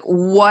 Like,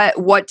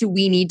 what do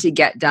we need to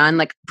get done?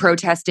 Like,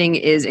 protesting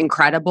is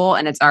incredible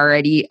and it's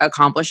already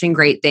accomplishing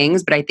great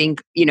things. But I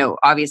think,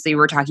 obviously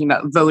we're talking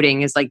about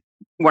voting is like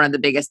one of the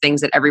biggest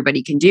things that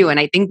everybody can do. And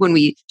I think when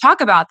we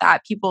talk about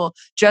that, people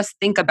just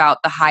think about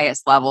the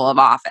highest level of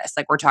office.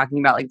 Like, we're talking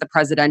about like the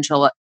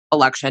presidential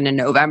election in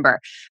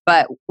November.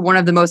 But one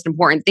of the most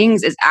important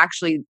things is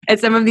actually at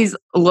some of these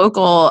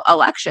local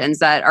elections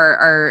that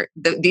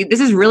this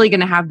is really going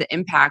to have the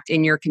impact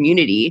in your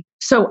community.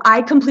 So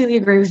I completely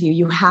agree with you.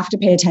 You have to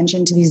pay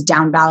attention to these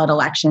down ballot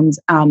elections,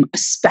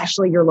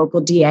 especially your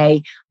local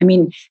DA. I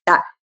mean,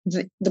 that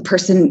the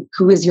person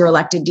who is your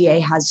elected DA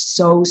has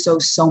so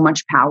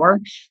much power.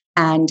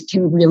 and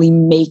can really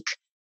make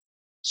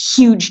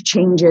huge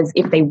changes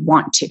if they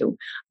want to.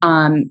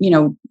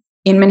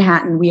 In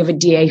Manhattan, we have a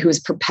DA who has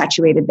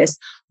perpetuated this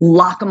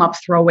lock them up,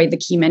 throw away the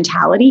key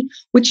mentality,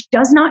 which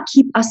does not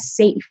keep us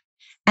safe.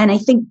 And I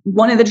think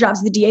one of the jobs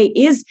of the DA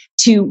is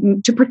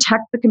to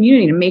protect the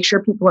community, to make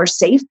sure people are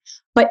safe.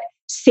 But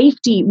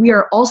safety, we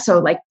are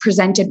also like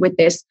presented with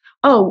this,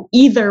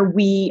 either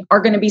we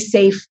are going to be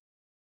safe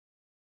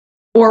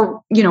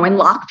or, and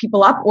lock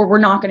people up, or we're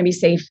not going to be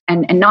safe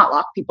and not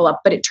lock people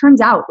up. But it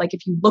turns out, like,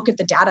 if you look at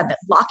the data, that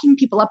locking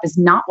people up is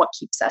not what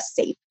keeps us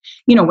safe.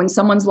 When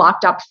someone's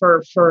locked up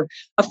for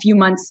a few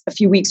months, a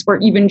few weeks, or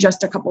even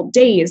just a couple of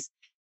days,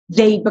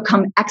 they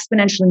become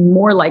exponentially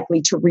more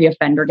likely to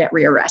reoffend or get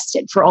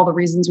rearrested for all the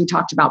reasons we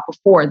talked about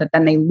before, that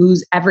then they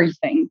lose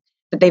everything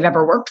that they've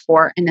ever worked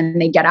for, and then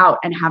they get out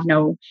and have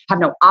no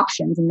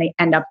options, and they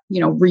end up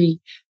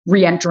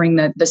re-entering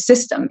the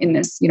system in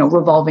this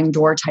revolving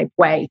door type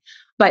way.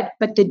 But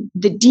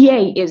the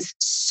DA is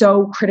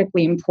so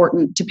critically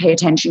important to pay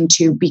attention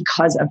to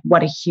because of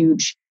what a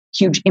huge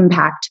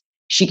impact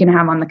she can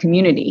have on the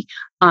community.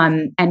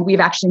 And we've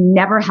actually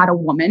never had a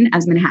woman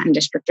as Manhattan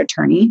District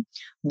Attorney.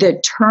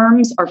 The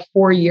terms are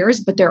 4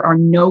 years, but there are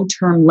no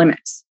term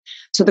limits.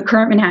 So the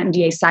current Manhattan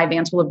DA, Cy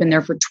Vance, will have been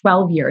there for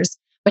 12 years,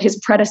 but his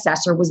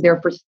predecessor was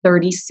there for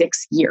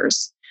 36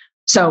 years.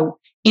 So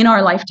in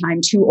our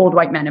lifetime, 2 old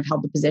white men have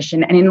held the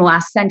position, and in the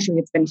last century,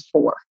 it's been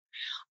 4.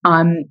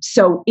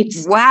 So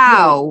it's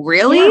wow,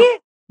 really?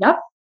 Yeah. Yep.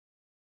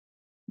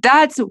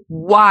 That's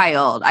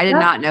wild. I did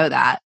not know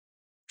that.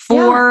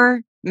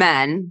 4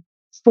 men.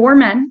 4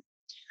 men,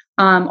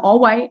 all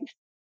white,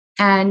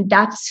 and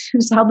that's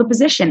who's held the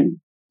position.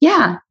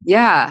 Yeah.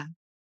 Yeah.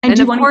 And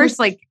of course,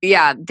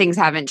 things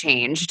haven't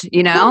changed,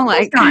 you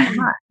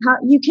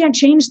can't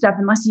change stuff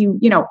unless you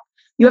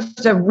have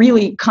to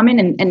really come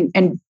in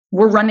and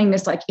we're running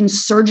this like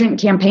insurgent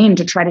campaign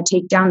to try to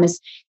take down this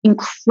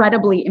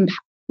incredibly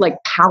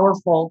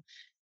powerful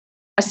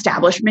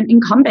establishment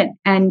incumbent.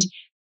 And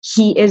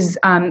he is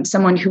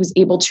someone who's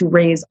able to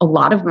raise a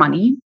lot of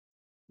money.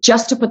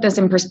 Just to put this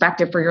in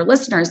perspective for your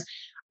listeners,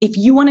 if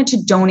you wanted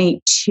to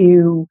donate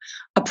to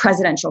a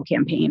presidential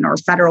campaign or a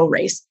federal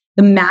race,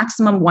 the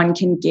maximum one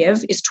can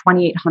give is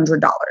 $2,800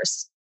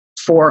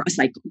 for a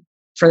cycle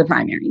for the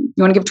primary. You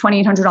want to give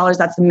 $2,800,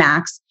 that's the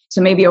max.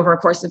 So maybe over a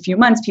course of a few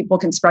months, people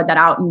can spread that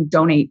out and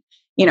donate,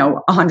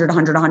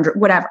 100,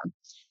 whatever.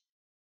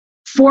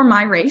 For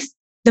my race,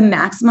 the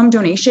maximum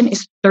donation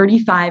is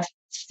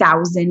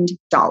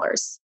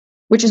 $35,000,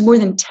 which is more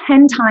than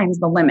 10 times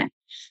the limit.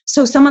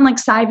 So someone like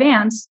Cy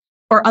Vance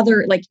or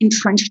other like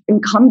entrenched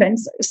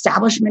incumbents,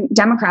 establishment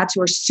Democrats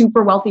who are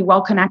super wealthy,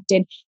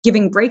 well-connected,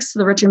 giving breaks to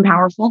the rich and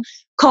powerful,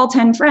 call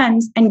 10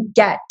 friends and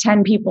get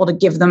 10 people to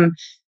give them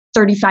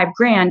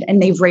 $35,000,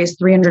 and they've raised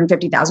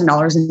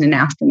 $350,000 in an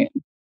afternoon.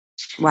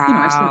 Wow.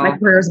 I've spent my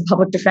career as a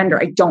public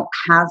defender. I don't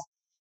have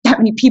that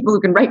many people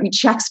who can write me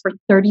checks for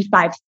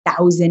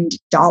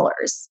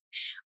 $35,000.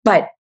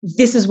 But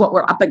this is what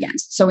we're up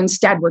against. So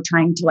instead, we're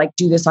trying to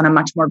do this on a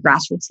much more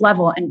grassroots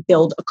level and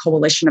build a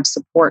coalition of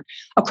support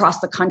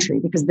across the country,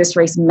 because this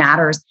race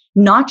matters,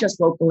 not just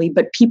locally,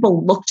 but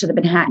people look to the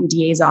Manhattan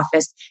DA's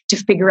office to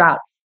figure out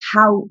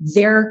how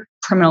their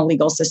criminal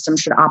legal system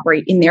should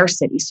operate in their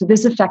city. So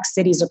this affects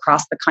cities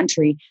across the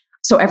country.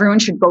 So everyone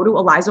should go to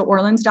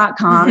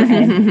elizaorlins.com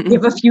and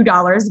give a few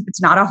dollars if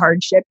it's not a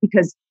hardship,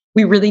 because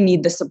we really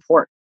need the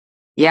support.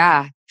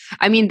 Yeah.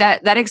 I mean,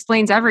 that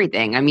explains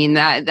everything. I mean,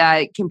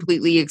 that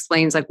completely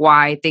explains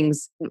why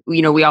things,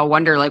 we all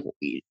wonder,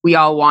 we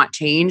all want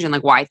change and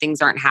why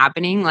things aren't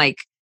happening.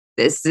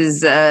 This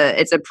is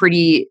it's a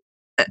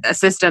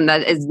system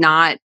that is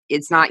not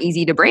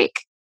easy to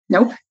break.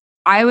 Nope.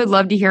 I would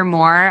love to hear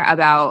more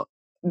about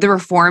the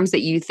reforms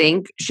that you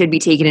think should be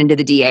taken into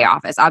the DA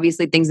office.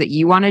 Obviously things that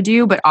you want to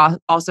do, but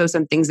also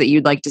some things that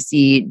you'd like to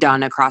see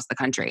done across the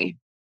country.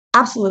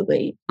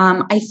 Absolutely.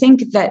 I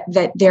think that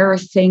there are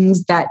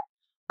things that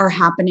are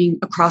happening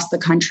across the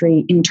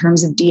country in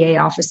terms of DA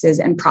offices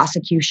and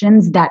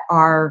prosecutions that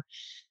are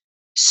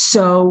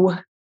so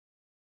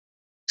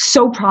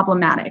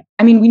problematic.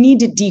 I mean, we need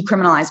to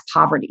decriminalize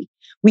poverty.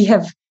 We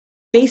have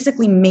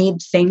basically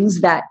made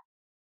things that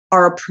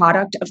are a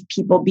product of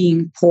people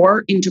being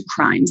poor into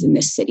crimes in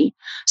this city.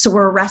 So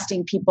we're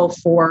arresting people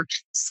for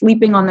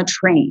sleeping on the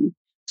train,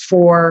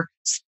 for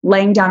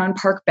laying down on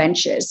park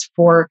benches,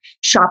 for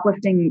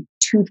shoplifting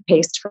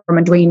toothpaste from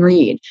a Duane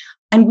Reade.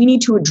 And we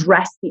need to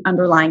address the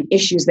underlying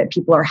issues that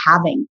people are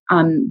having.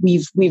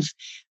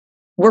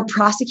 We're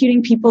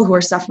prosecuting people who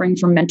are suffering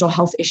from mental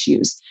health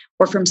issues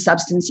or from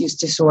substance use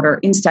disorder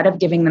instead of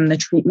giving them the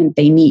treatment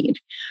they need.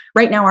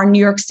 Right now, our New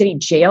York City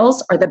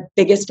jails are the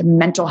biggest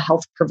mental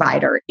health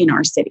provider in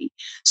our city.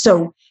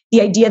 So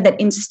the idea that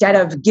instead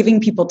of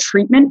giving people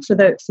treatment for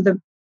the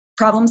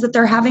problems that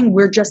they're having,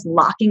 we're just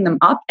locking them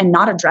up and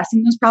not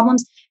addressing those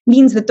problems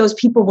means that those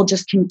people will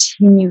just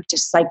continue to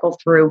cycle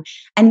through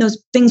and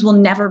those things will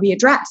never be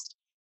addressed.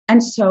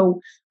 And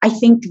so I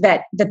think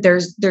that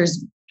there's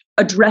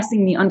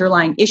addressing the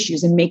underlying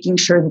issues and making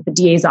sure that the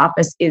DA's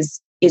office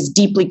is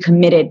deeply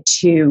committed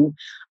to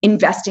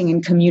investing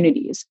in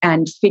communities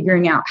and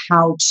figuring out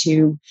how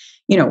to,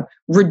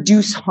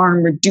 reduce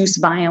harm, reduce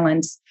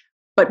violence,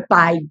 but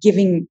by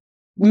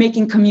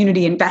making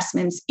community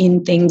investments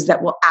in things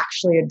that will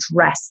actually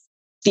address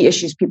the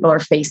issues people are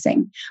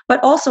facing.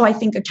 But also, I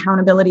think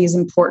accountability is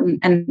important,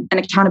 and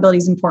accountability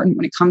is important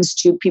when it comes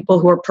to people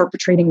who are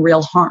perpetrating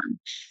real harm.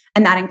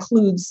 And that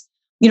includes,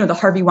 the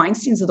Harvey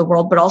Weinsteins of the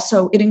world, but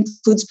also it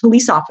includes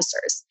police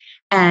officers.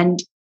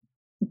 And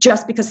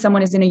just because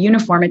someone is in a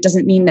uniform, it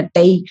doesn't mean that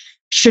they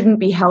shouldn't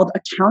be held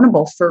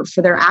accountable for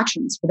their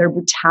actions, for their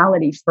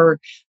brutality,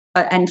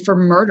 and for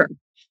murder.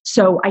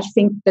 So I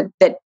think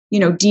that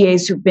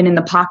DAs who've been in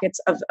the pockets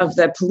of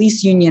the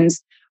police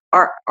unions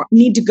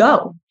need to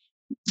go.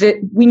 That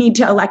we need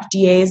to elect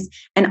DAs,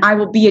 and I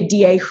will be a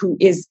DA who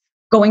is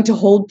going to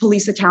hold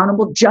police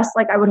accountable just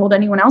like I would hold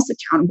anyone else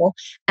accountable,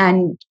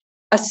 and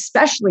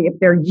especially if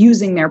they're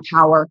using their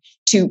power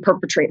to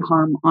perpetrate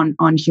harm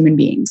on human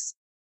beings.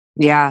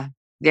 Yeah,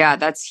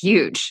 that's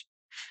huge.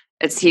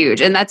 It's huge.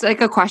 And that's like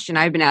a question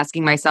I've been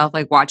asking myself,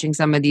 like watching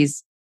some of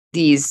these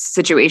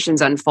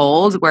situations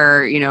unfold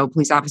where,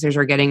 police officers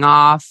are getting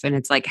off, and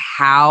it's like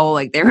how,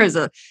 like there was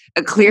a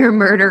clear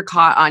murder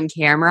caught on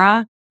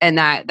camera. And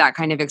that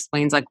kind of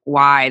explains like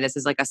why this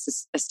is like a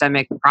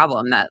systemic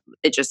problem, that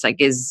it just like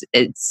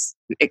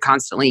it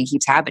constantly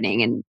keeps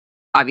happening. And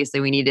obviously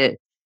we need to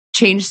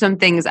change some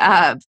things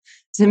up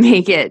to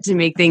make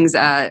things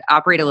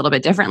operate a little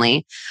bit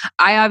differently.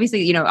 I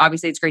obviously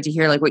it's great to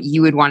hear like what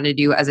you would want to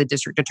do as a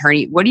district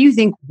attorney. What do you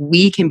think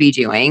we can be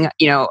doing?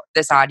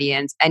 This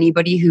audience,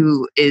 anybody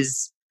who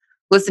is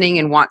listening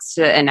and wants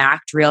to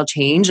enact real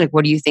change, like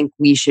what do you think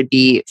we should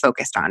be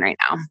focused on right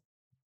now?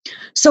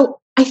 So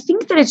I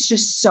think that it's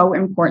just so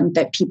important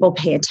that people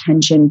pay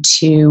attention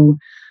to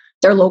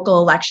their local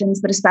elections,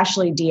 but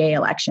especially DA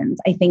elections.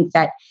 I think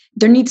that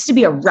there needs to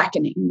be a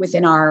reckoning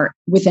within our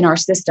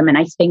system. And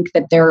I think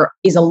that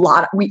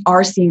we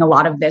are seeing a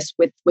lot of this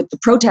with the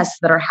protests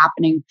that are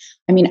happening.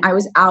 I mean, I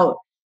was out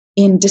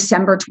in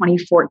December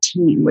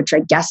 2014, which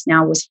I guess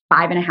now was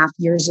 5.5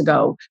 years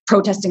ago,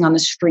 protesting on the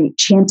street,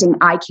 chanting,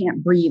 "I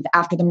can't breathe,"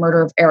 after the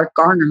murder of Eric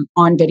Garner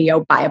on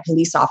video by a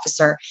police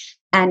officer.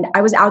 And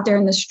I was out there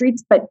in the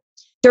streets, but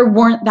there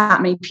weren't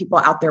that many people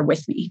out there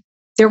with me.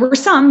 There were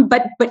some,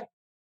 but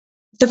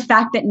the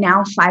fact that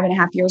now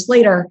 5.5 years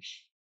later,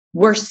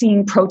 we're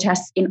seeing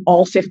protests in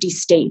all 50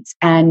 states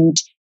and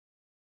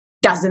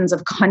dozens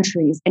of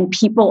countries, and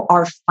people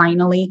are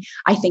finally,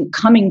 I think,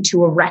 coming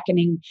to a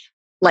reckoning,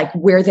 like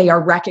where they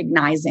are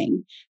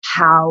recognizing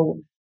how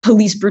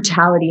police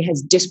brutality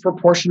has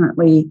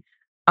disproportionately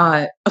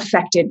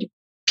affected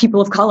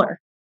people of color.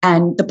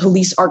 And the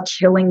police are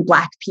killing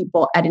Black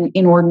people at an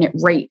inordinate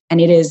rate.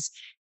 And it is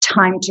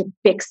time to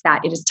fix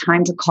that. It is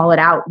time to call it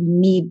out. We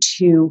need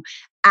to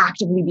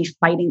actively be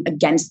fighting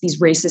against these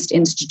racist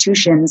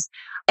institutions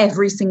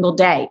every single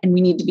day. And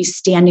we need to be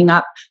standing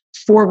up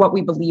for what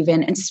we believe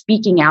in and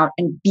speaking out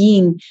and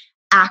being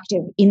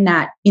active in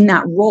that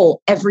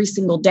role every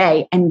single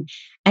day. And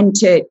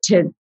to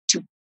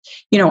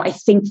I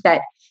think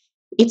that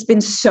it's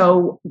been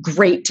so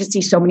great to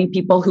see so many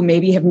people who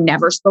maybe have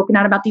never spoken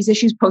out about these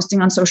issues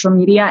posting on social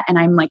media. And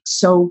I'm like,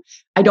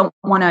 I don't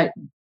want to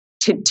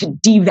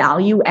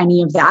devalue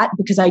any of that,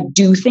 because I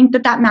do think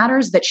that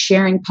matters, that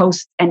sharing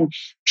posts and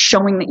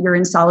showing that you're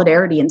in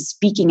solidarity and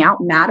speaking out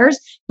matters,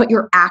 but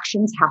your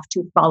actions have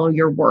to follow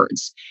your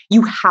words.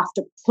 You have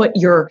to put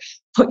your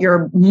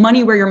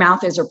money where your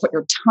mouth is, or put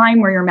your time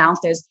where your mouth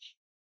is.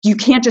 You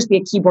can't just be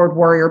a keyboard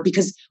warrior,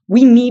 because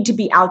we need to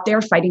be out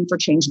there fighting for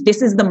change.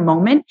 This is the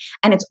moment,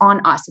 and it's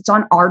on us. It's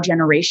on our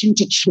generation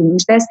to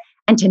change this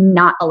and to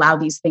not allow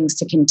these things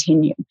to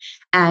continue.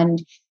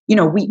 And,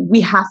 we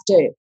have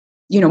to,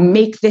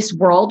 make this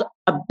world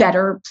a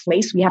better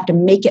place. We have to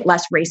make it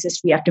less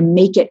racist. We have to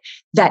make it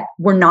that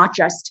we're not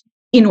just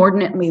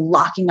inordinately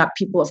locking up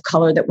people of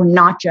color, that we're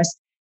not just,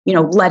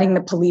 letting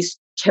the police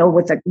kill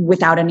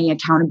without any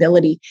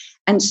accountability.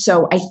 And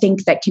so I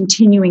think that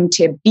continuing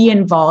to be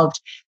involved,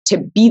 to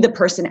be the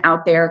person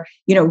out there,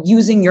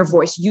 using your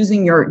voice,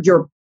 using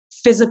your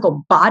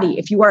physical body.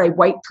 If you are a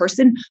white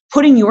person,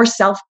 putting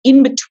yourself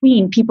in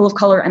between people of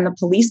color and the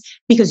police,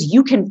 because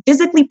you can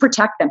physically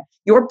protect them.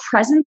 Your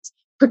presence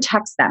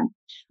protects them,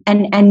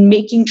 and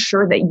making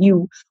sure that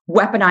you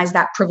weaponize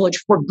that privilege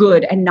for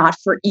good and not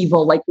for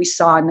evil, like we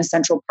saw in the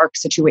Central Park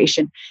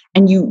situation.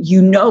 And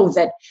you know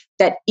that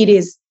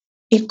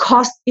it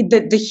costs,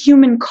 the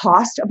human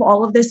cost of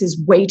all of this is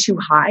way too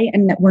high,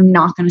 and that we're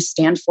not going to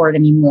stand for it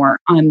anymore.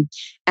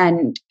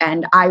 And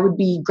I would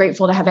be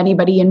grateful to have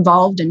anybody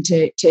involved, and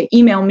to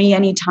email me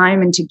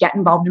anytime, and to get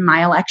involved in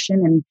my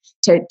election, and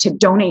to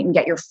donate and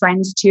get your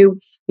friends too.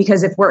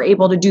 Because if we're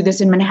able to do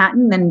this in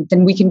Manhattan,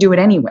 then we can do it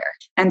anywhere.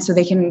 And so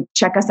they can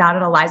check us out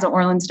at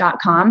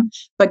ElizaOrlins.com,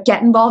 but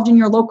get involved in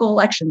your local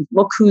elections.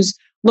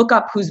 Look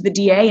up who's the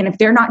DA. And if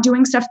they're not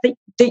doing stuff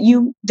that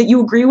you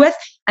agree with,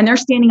 and they're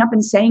standing up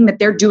and saying that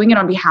they're doing it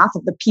on behalf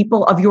of the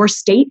people of your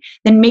state,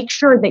 then make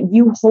sure that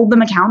you hold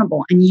them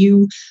accountable, and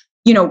you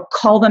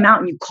call them out,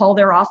 and you call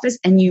their office,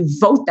 and you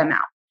vote them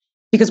out,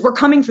 because we're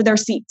coming for their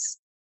seats.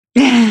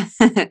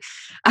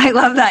 I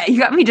love that. You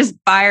got me just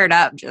fired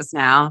up just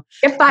now.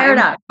 Get fired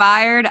up.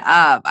 Fired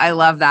up. I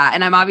love that.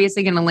 And I'm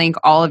obviously going to link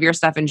all of your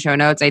stuff in show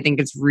notes. I think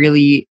it's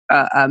really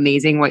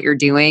amazing what you're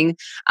doing.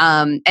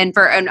 And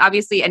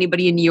obviously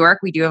anybody in New York,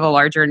 we do have a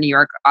larger New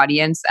York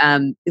audience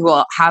who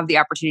will have the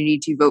opportunity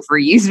to vote for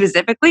you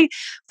specifically.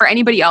 For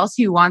anybody else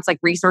who wants like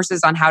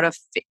resources on how to,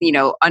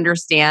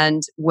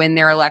 understand when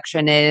their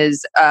election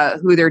is,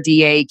 who their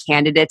DA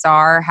candidates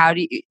are,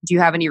 do you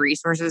have any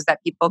resources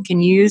that people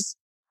can use?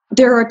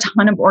 There are a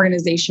ton of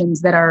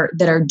organizations that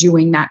are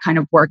doing that kind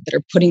of work, that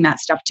are putting that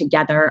stuff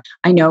together.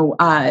 I know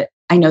that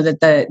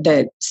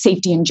the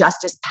Safety and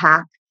Justice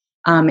PAC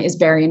is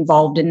very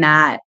involved in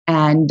that,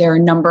 and there are a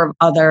number of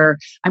other,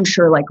 I'm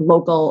sure, like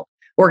local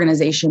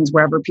organizations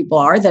wherever people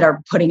are that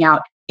are putting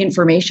out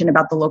information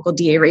about the local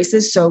DA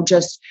races. So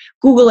just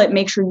Google it,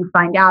 make sure you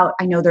find out.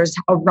 I know there's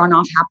a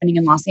runoff happening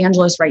in Los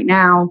Angeles right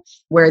now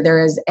where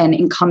there is an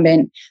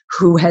incumbent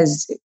who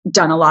has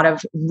done a lot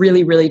of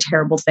really, really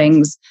terrible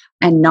things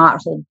and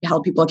not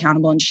held people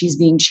accountable. And she's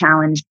being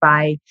challenged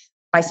by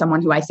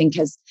someone who I think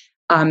has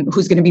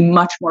who's going to be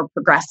much more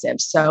progressive.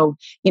 So,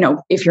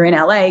 if you're in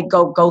LA,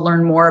 go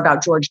learn more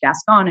about George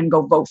Gascon and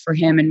go vote for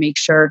him and make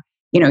sure,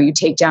 you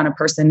take down a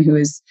person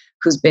who's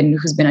been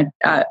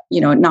a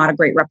not a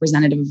great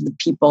representative of the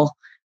people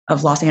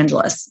of Los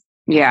Angeles.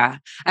 Yeah.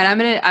 And I'm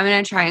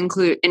going to try and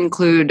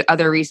include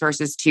other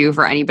resources too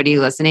for anybody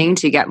listening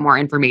to get more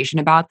information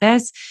about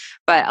this.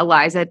 But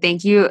Eliza,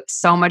 thank you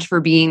so much for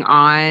being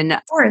on.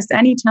 Of course,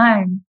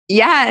 anytime.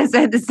 Yes.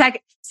 The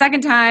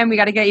second time, we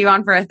got to get you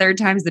on for a third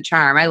time's the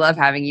charm. I love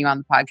having you on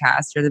the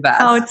podcast. You're the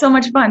best. Oh, it's so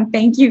much fun.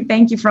 Thank you.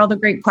 Thank you for all the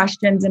great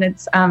questions. And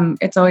it's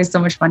always so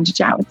much fun to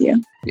chat with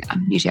you. Yeah,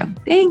 you too.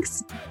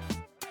 Thanks.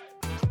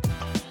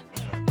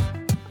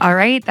 All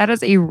right, that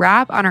is a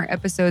wrap on our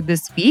episode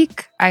this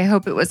week. I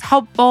hope it was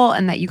helpful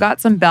and that you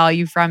got some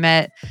value from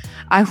it.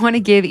 I want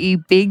to give a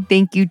big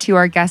thank you to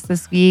our guests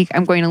this week.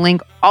 I'm going to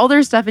link all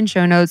their stuff in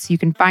show notes so you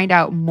can find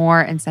out more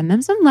and send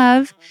them some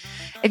love.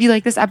 If you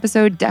like this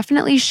episode,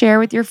 definitely share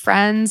with your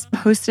friends,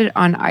 post it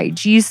on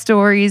IG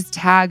stories,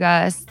 tag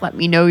us, let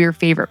me know your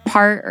favorite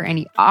part or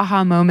any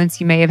aha moments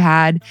you may have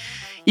had.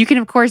 You can,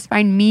 of course,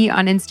 find me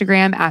on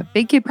Instagram at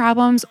Big Kid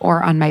Problems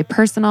or on my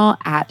personal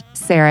at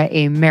Sarah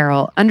A.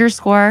 Merrill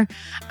 _.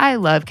 I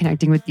love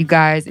connecting with you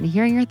guys and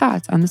hearing your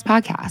thoughts on this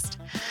podcast.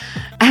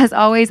 As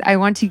always, I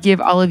want to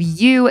give all of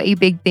you a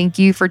big thank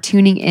you for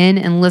tuning in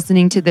and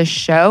listening to this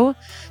show.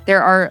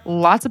 There are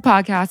lots of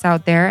podcasts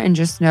out there, and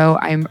just know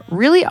I'm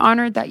really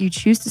honored that you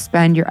choose to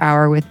spend your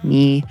hour with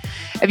me.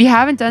 If you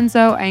haven't done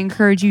so, I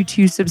encourage you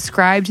to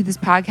subscribe to this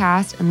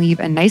podcast and leave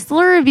a nice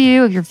little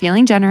review if you're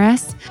feeling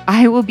generous.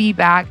 I will be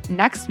back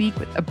next week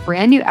with a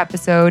brand new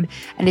episode,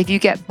 and if you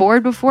get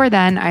bored before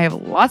then, I have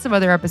lots of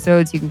other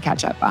episodes you can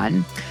catch up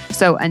on.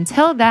 So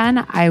until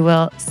then, I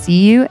will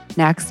see you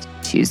next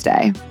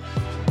Tuesday.